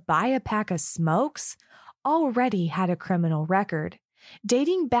enough to buy a pack of smokes, already had a criminal record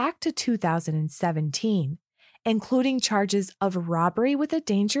dating back to 2017, including charges of robbery with a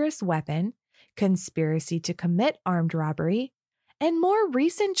dangerous weapon, conspiracy to commit armed robbery, and more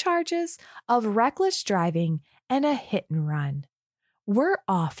recent charges of reckless driving and a hit and run. We're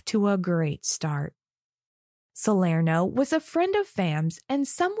off to a great start. Salerno was a friend of Fam's and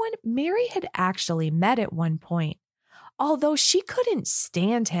someone Mary had actually met at one point, although she couldn't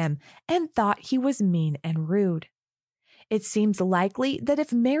stand him and thought he was mean and rude. It seems likely that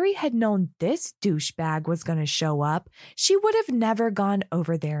if Mary had known this douchebag was going to show up, she would have never gone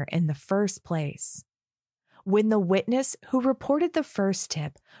over there in the first place. When the witness who reported the first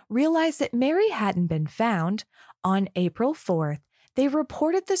tip realized that Mary hadn't been found, on April 4th, they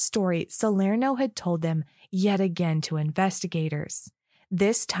reported the story Salerno had told them yet again to investigators,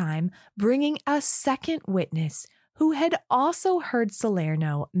 this time bringing a second witness who had also heard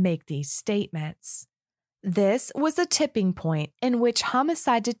Salerno make these statements. This was a tipping point in which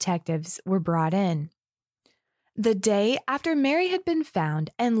homicide detectives were brought in. The day after Mary had been found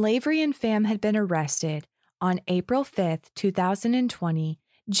and Lavery and Pham had been arrested, on April 5th, 2020,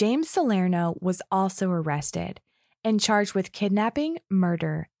 James Salerno was also arrested and charged with kidnapping,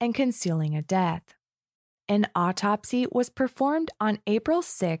 murder, and concealing a death. An autopsy was performed on April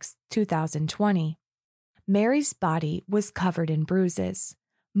 6, 2020. Mary's body was covered in bruises,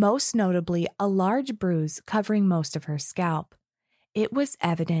 most notably a large bruise covering most of her scalp. It was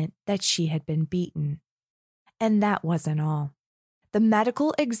evident that she had been beaten. And that wasn't all. The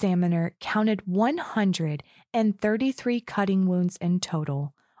medical examiner counted 133 cutting wounds in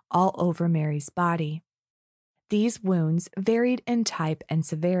total, all over Mary's body. These wounds varied in type and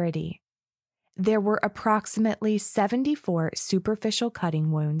severity. There were approximately 74 superficial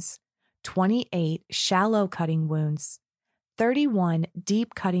cutting wounds, 28 shallow cutting wounds, 31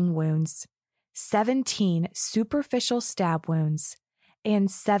 deep cutting wounds, 17 superficial stab wounds,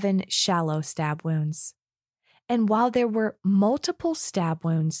 and 7 shallow stab wounds. And while there were multiple stab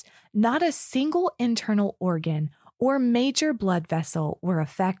wounds, not a single internal organ or major blood vessel were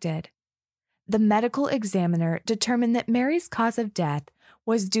affected. The medical examiner determined that Mary's cause of death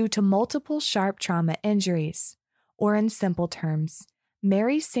was due to multiple sharp trauma injuries, or in simple terms,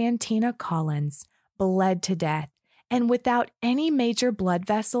 Mary Santina Collins bled to death, and without any major blood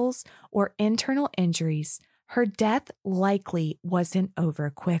vessels or internal injuries, her death likely wasn't over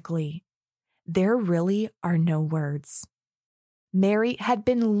quickly. There really are no words. Mary had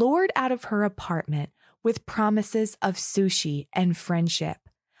been lured out of her apartment with promises of sushi and friendship,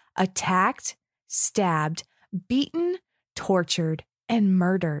 attacked, stabbed, beaten, tortured, and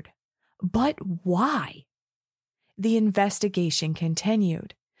murdered. But why? The investigation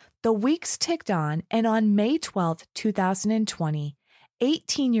continued. The weeks ticked on, and on May 12, 2020,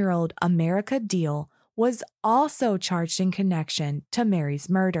 18-year-old America Deal was also charged in connection to Mary's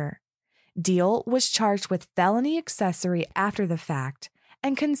murder. Deal was charged with felony accessory after the fact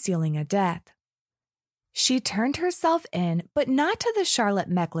and concealing a death. She turned herself in, but not to the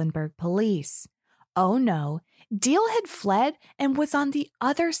Charlotte-Mecklenburg police. Oh no, Deal had fled and was on the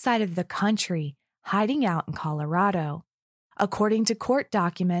other side of the country, hiding out in Colorado. According to court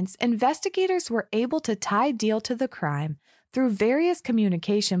documents, investigators were able to tie Deal to the crime through various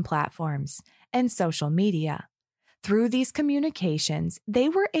communication platforms and social media. Through these communications, they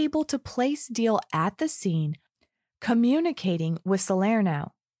were able to place Deal at the scene, communicating with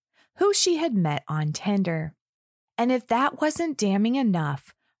Salerno, who she had met on Tinder. And if that wasn't damning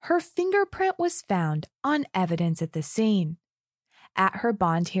enough, her fingerprint was found on evidence at the scene. At her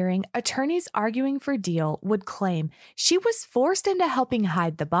bond hearing, attorneys arguing for Deal would claim she was forced into helping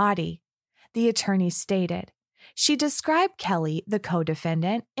hide the body. The attorney stated, she described Kelly, the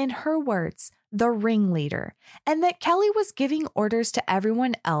co-defendant, in her words, the ringleader, and that Kelly was giving orders to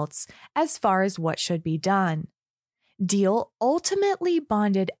everyone else as far as what should be done. Deal ultimately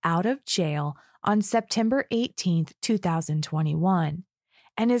bonded out of jail on September 18, 2021,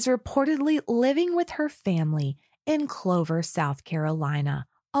 and is reportedly living with her family in Clover, South Carolina,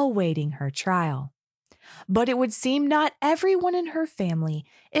 awaiting her trial. But it would seem not everyone in her family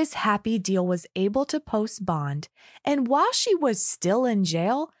is happy Deal was able to post bond, and while she was still in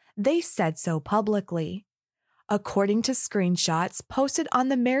jail, they said so publicly. According to screenshots posted on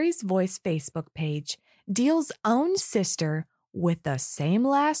the Mary's Voice Facebook page, Deal's own sister, with the same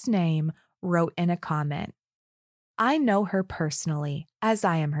last name, wrote in a comment, I know her personally, as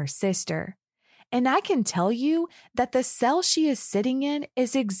I am her sister, And I can tell you that the cell she is sitting in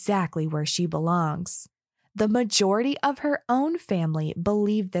is exactly where she belongs. The majority of her own family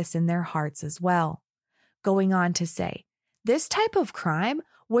believe this in their hearts as well. Going on to say, this type of crime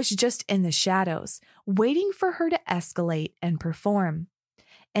was just in the shadows, waiting for her to escalate and perform.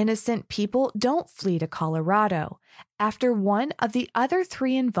 Innocent people don't flee to Colorado after one of the other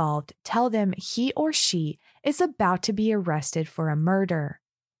three involved tell them he or she is about to be arrested for a murder.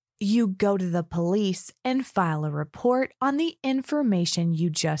 You go to the police and file a report on the information you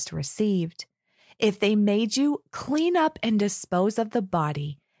just received. If they made you clean up and dispose of the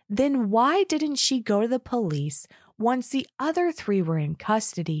body, then why didn't she go to the police once the other three were in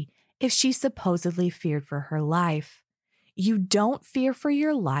custody if she supposedly feared for her life? You don't fear for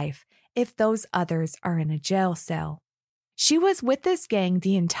your life if those others are in a jail cell. She was with this gang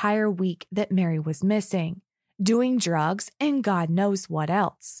the entire week that Mary was missing, doing drugs and God knows what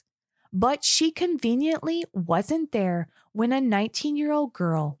else. But she conveniently wasn't there when a 19-year-old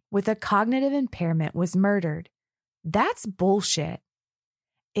girl with a cognitive impairment was murdered. That's bullshit.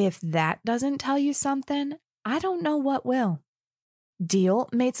 If that doesn't tell you something, I don't know what will. Deal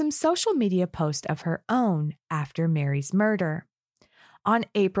made some social media posts of her own after Mary's murder. On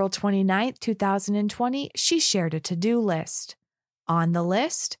April 29, 2020, she shared a to-do list. On the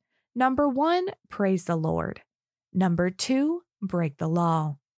list, number 1, praise the Lord. Number 2, break the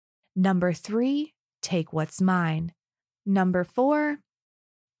law. Number 3, take what's mine. Number 4,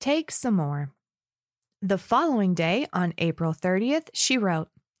 take some more. The following day, on April 30th, she wrote,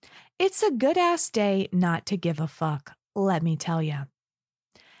 "It's a good-ass day not to give a fuck, let me tell ya."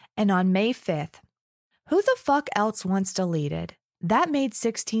 And on May 5th, "Who the fuck else wants deleted? That made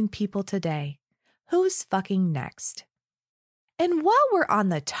 16 people today. Who's fucking next?" And while we're on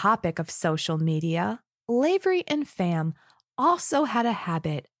the topic of social media, Lavery and fam also had a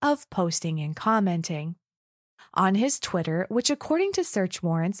habit of posting and commenting. On his Twitter, which according to search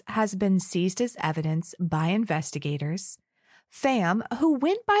warrants has been seized as evidence by investigators, Fam, who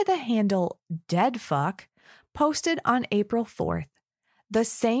went by the handle deadfuck, posted on April 4th, the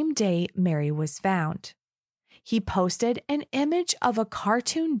same day Mary was found. He posted an image of a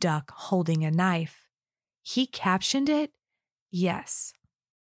cartoon duck holding a knife. He captioned it, "Yes,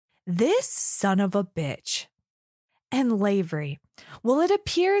 this son of a bitch." And Lavery, well, it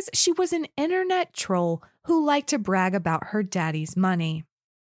appears she was an internet troll who liked to brag about her daddy's money.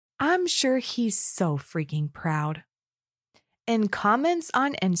 I'm sure he's so freaking proud. In comments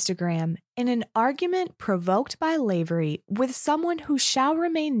on Instagram, in an argument provoked by Lavery with someone who shall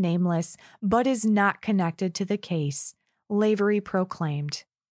remain nameless but is not connected to the case, Lavery proclaimed,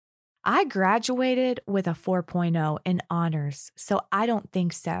 "I graduated with a 4.0 in honors, so I don't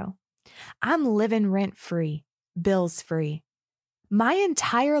think so. I'm living rent-free, bills-free. My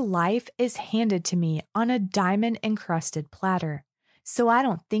entire life is handed to me on a diamond-encrusted platter, so I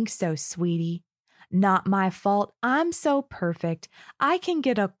don't think so, sweetie. Not my fault. I'm so perfect, I can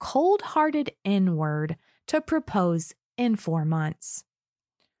get a cold-hearted N-word to propose in 4 months."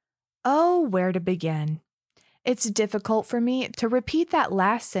 Oh, where to begin? It's difficult for me to repeat that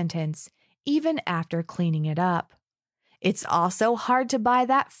last sentence, even after cleaning it up. It's also hard to buy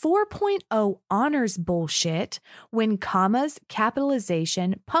that 4.0 honors bullshit when commas,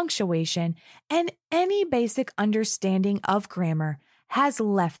 capitalization, punctuation, and any basic understanding of grammar has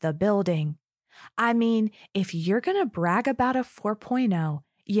left the building. I mean, if you're going to brag about a 4.0,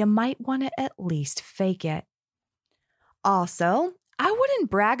 you might want to at least fake it. Also, I wouldn't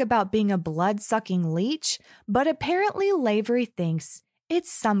brag about being a blood-sucking leech, but apparently Lavery thinks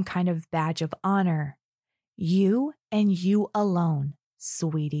it's some kind of badge of honor. You and you alone,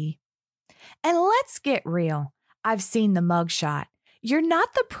 sweetie. And let's get real. I've seen the mugshot. You're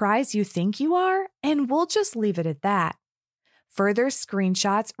not the prize you think you are, and we'll just leave it at that. Further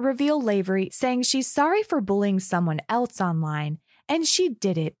screenshots reveal Lavery saying she's sorry for bullying someone else online, and she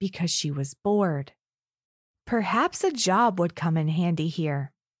did it because she was bored. Perhaps a job would come in handy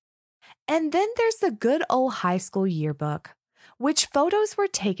here. And then there's the good old high school yearbook, which photos were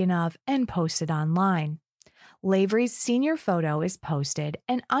taken of and posted online. Lavery's senior photo is posted,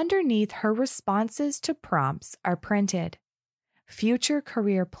 and underneath her responses to prompts are printed. Future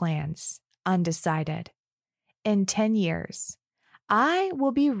career plans, undecided. In 10 years, I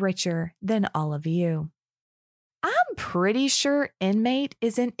will be richer than all of you. I'm pretty sure inmate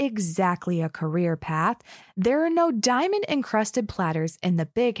isn't exactly a career path. There are no diamond-encrusted platters in the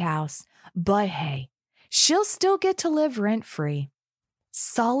big house, but hey, she'll still get to live rent-free.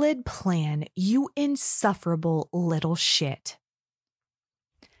 Solid plan, you insufferable little shit.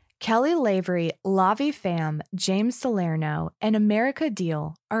 Kelly Lavery, Lavi Pham, James Salerno, and America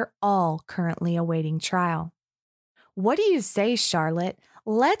Deal are all currently awaiting trial. What do you say, Charlotte?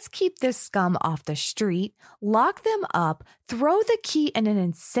 Let's keep this scum off the street, lock them up, throw the key in an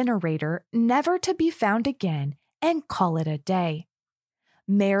incinerator, never to be found again, and call it a day.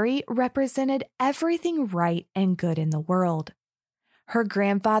 Mary represented everything right and good in the world. Her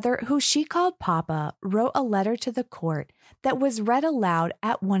grandfather, who she called Papa, wrote a letter to the court that was read aloud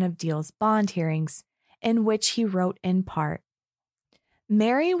at one of Deal's bond hearings, in which he wrote in part,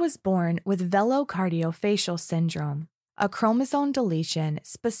 Mary was born with velocardiofacial syndrome, a chromosome deletion,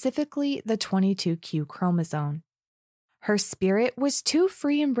 specifically the 22q chromosome. Her spirit was too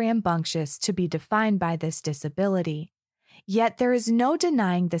free and rambunctious to be defined by this disability, yet there is no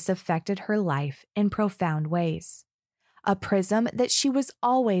denying this affected her life in profound ways. A prism that she was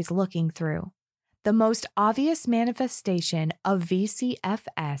always looking through. The most obvious manifestation of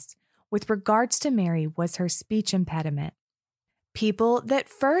VCFS with regards to Mary was her speech impediment. People that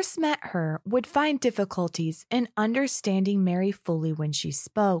first met her would find difficulties in understanding Mary fully when she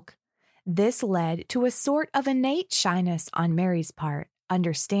spoke. This led to a sort of innate shyness on Mary's part,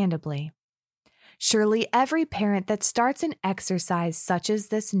 understandably. Surely every parent that starts an exercise such as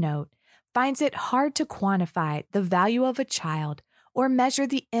this note finds it hard to quantify the value of a child or measure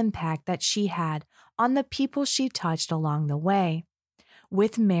the impact that she had on the people she touched along the way.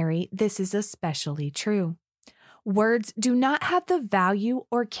 With Mary, this is especially true. Words do not have the value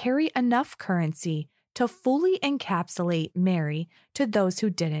or carry enough currency to fully encapsulate Mary to those who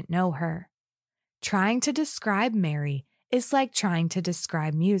didn't know her. Trying to describe Mary is like trying to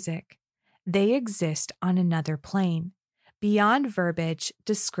describe music. They exist on another plane, beyond verbiage,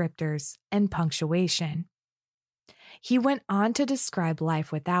 descriptors, and punctuation. He went on to describe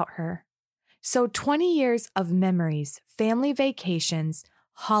life without her. So 20 years of memories, family vacations,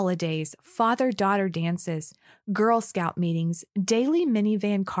 holidays, father-daughter dances, Girl Scout meetings, daily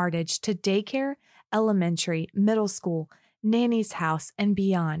minivan cartage to daycare, elementary, middle school, nanny's house, and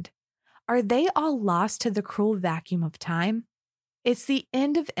beyond. Are they all lost to the cruel vacuum of time? It's the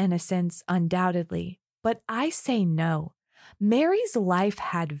end of innocence, undoubtedly, but I say no. Mary's life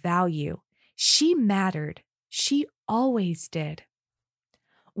had value. She mattered. She always did.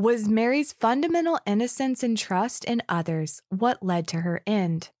 Was Mary's fundamental innocence and trust in others what led to her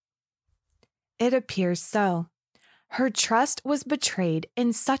end? It appears so. Her trust was betrayed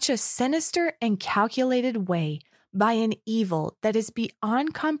in such a sinister and calculated way by an evil that is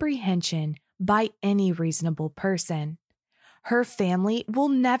beyond comprehension by any reasonable person. Her family will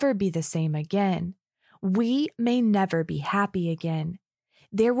never be the same again. We may never be happy again.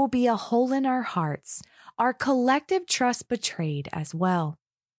 There will be a hole in our hearts, our collective trust betrayed as well.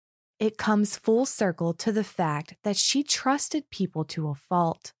 It comes full circle to the fact that she trusted people to a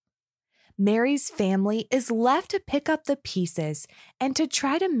fault. Mary's family is left to pick up the pieces and to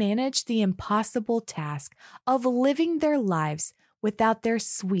try to manage the impossible task of living their lives without their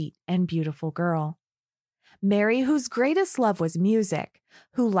sweet and beautiful girl. Mary, whose greatest love was music,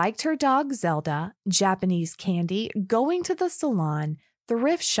 who liked her dog Zelda, Japanese candy, going to the salon,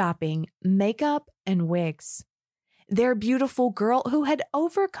 thrift shopping, makeup, and wigs. Their beautiful girl who had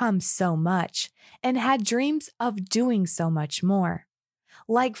overcome so much and had dreams of doing so much more,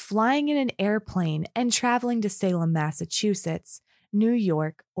 like flying in an airplane and traveling to Salem, Massachusetts, New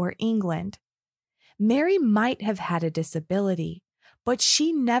York, or England. Mary might have had a disability, but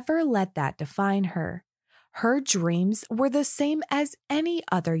she never let that define her. Her dreams were the same as any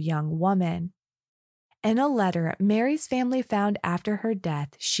other young woman. In a letter Mary's family found after her death,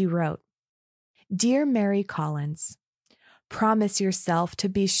 she wrote, Dear Mary Collins, promise yourself to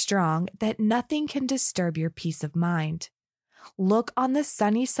be strong that nothing can disturb your peace of mind. Look on the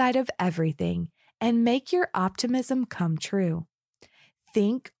sunny side of everything and make your optimism come true.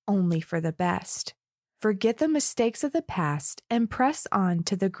 Think only for the best. Forget the mistakes of the past and press on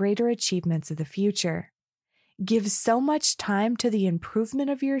to the greater achievements of the future. Give so much time to the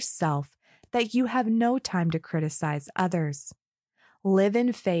improvement of yourself that you have no time to criticize others. Live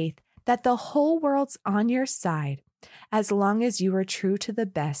in faith that the whole world's on your side as long as you are true to the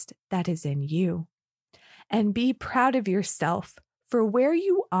best that is in you. And be proud of yourself for where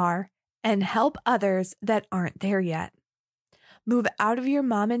you are and help others that aren't there yet. Move out of your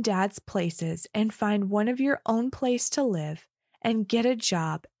mom and dad's places and find one of your own place to live and get a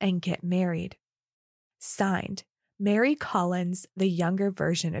job and get married. Signed, Mary Collins, the younger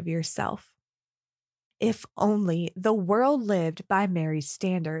version of yourself. If only the world lived by Mary's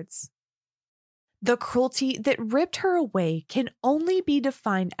standards. The cruelty that ripped her away can only be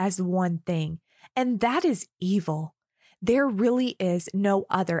defined as one thing, and that is evil. There really is no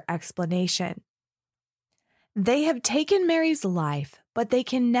other explanation. They have taken Mary's life, but they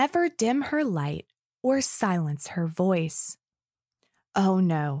can never dim her light or silence her voice. Oh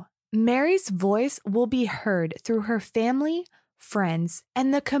no, Mary's voice will be heard through her family, friends,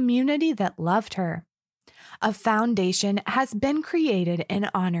 and the community that loved her. A foundation has been created in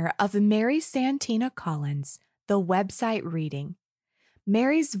honor of Mary Santina Collins, the website reading.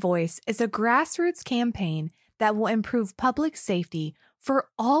 Mary's Voice is a grassroots campaign that will improve public safety for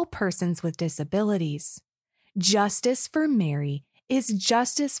all persons with disabilities. Justice for Mary is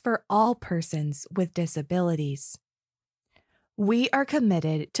justice for all persons with disabilities. We are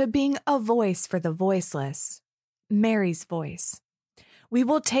committed to being a voice for the voiceless. Mary's Voice. We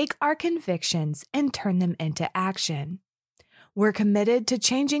will take our convictions and turn them into action. We're committed to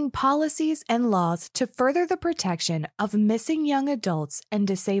changing policies and laws to further the protection of missing young adults and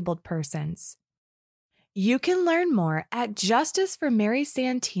disabled persons. You can learn more at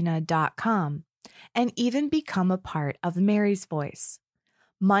justiceformarysantina.com and even become a part of Mary's Voice.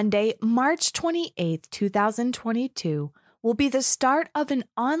 Monday, March 28, 2022 will be the start of an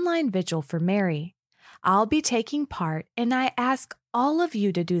online vigil for Mary. I'll be taking part, and I ask all of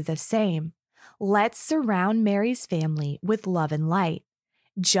you to do the same. Let's surround Mary's family with love and light,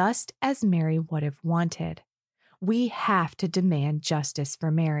 just as Mary would have wanted. We have to demand justice for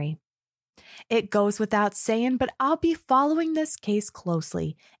Mary. It goes without saying, but I'll be following this case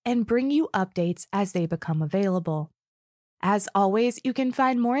closely and bring you updates as they become available. As always, you can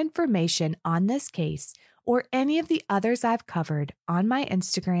find more information on this case or any of the others I've covered on my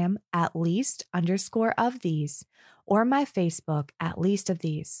Instagram at least_of_these or my Facebook at least of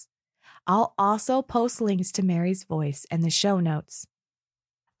these. I'll also post links to Mary's Voice in the show notes.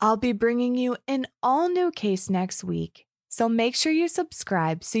 I'll be bringing you an all-new case next week, so make sure you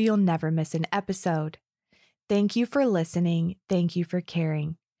subscribe so you'll never miss an episode. Thank you for listening. Thank you for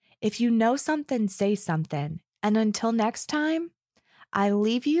caring. If you know something, say something. And until next time, I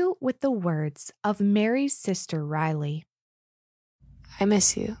leave you with the words of Mary's sister Riley. I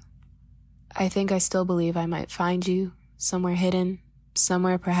miss you. I think I still believe I might find you, somewhere hidden,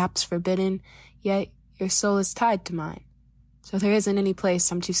 somewhere perhaps forbidden, yet your soul is tied to mine. So there isn't any place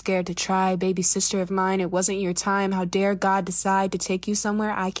I'm too scared to try. Baby sister of mine, it wasn't your time. How dare God decide to take you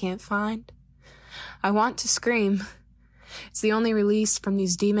somewhere I can't find? I want to scream. It's the only release from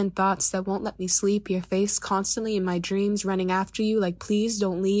these demon thoughts that won't let me sleep. Your face constantly in my dreams, running after you like please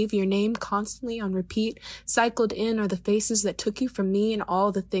don't leave. Your name constantly on repeat. Cycled in are the faces that took you from me and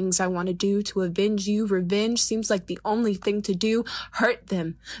all the things I want to do to avenge you. Revenge seems like the only thing to do. Hurt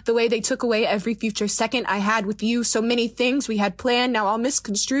them the way they took away every future second I had with you. So many things we had planned, now all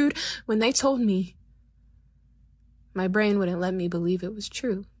misconstrued. When they told me, my brain wouldn't let me believe it was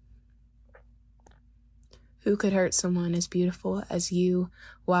true. Who could hurt someone as beautiful as you?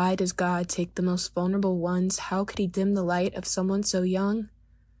 Why does God take the most vulnerable ones? How could he dim the light of someone so young?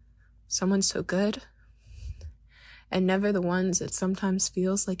 Someone so good? And never the ones it sometimes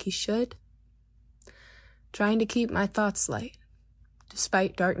feels like he should? Trying to keep my thoughts light,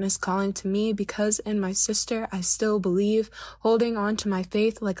 despite darkness calling to me, because in my sister I still believe, holding on to my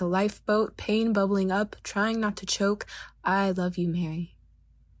faith like a lifeboat, pain bubbling up, trying not to choke. I love you, Mary.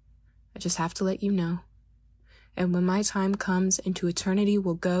 I just have to let you know. And when my time comes, into eternity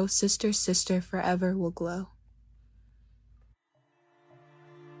will go, sister, sister, forever will glow.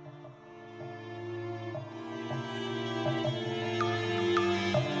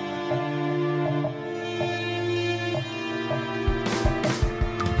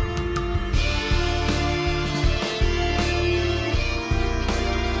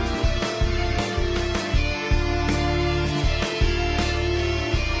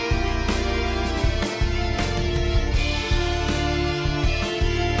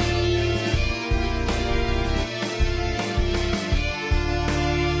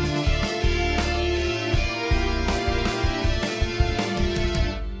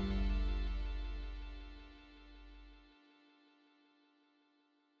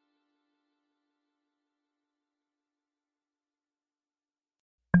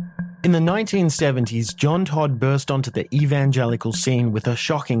 In the 1970s, John Todd burst onto the evangelical scene with a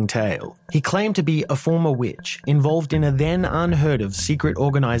shocking tale. He claimed to be a former witch, involved in a then unheard-of secret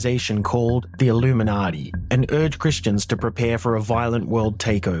organization called the Illuminati, and urged Christians to prepare for a violent world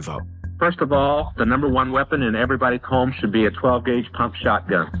takeover. First of all, the number one weapon in everybody's home should be a 12-gauge pump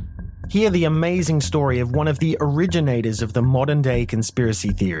shotgun. Hear the amazing story of one of the originators of the modern-day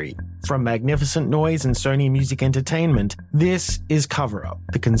conspiracy theory. From Magnificent Noise and Sony Music Entertainment, this is Cover Up,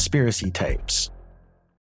 the Conspiracy Tapes.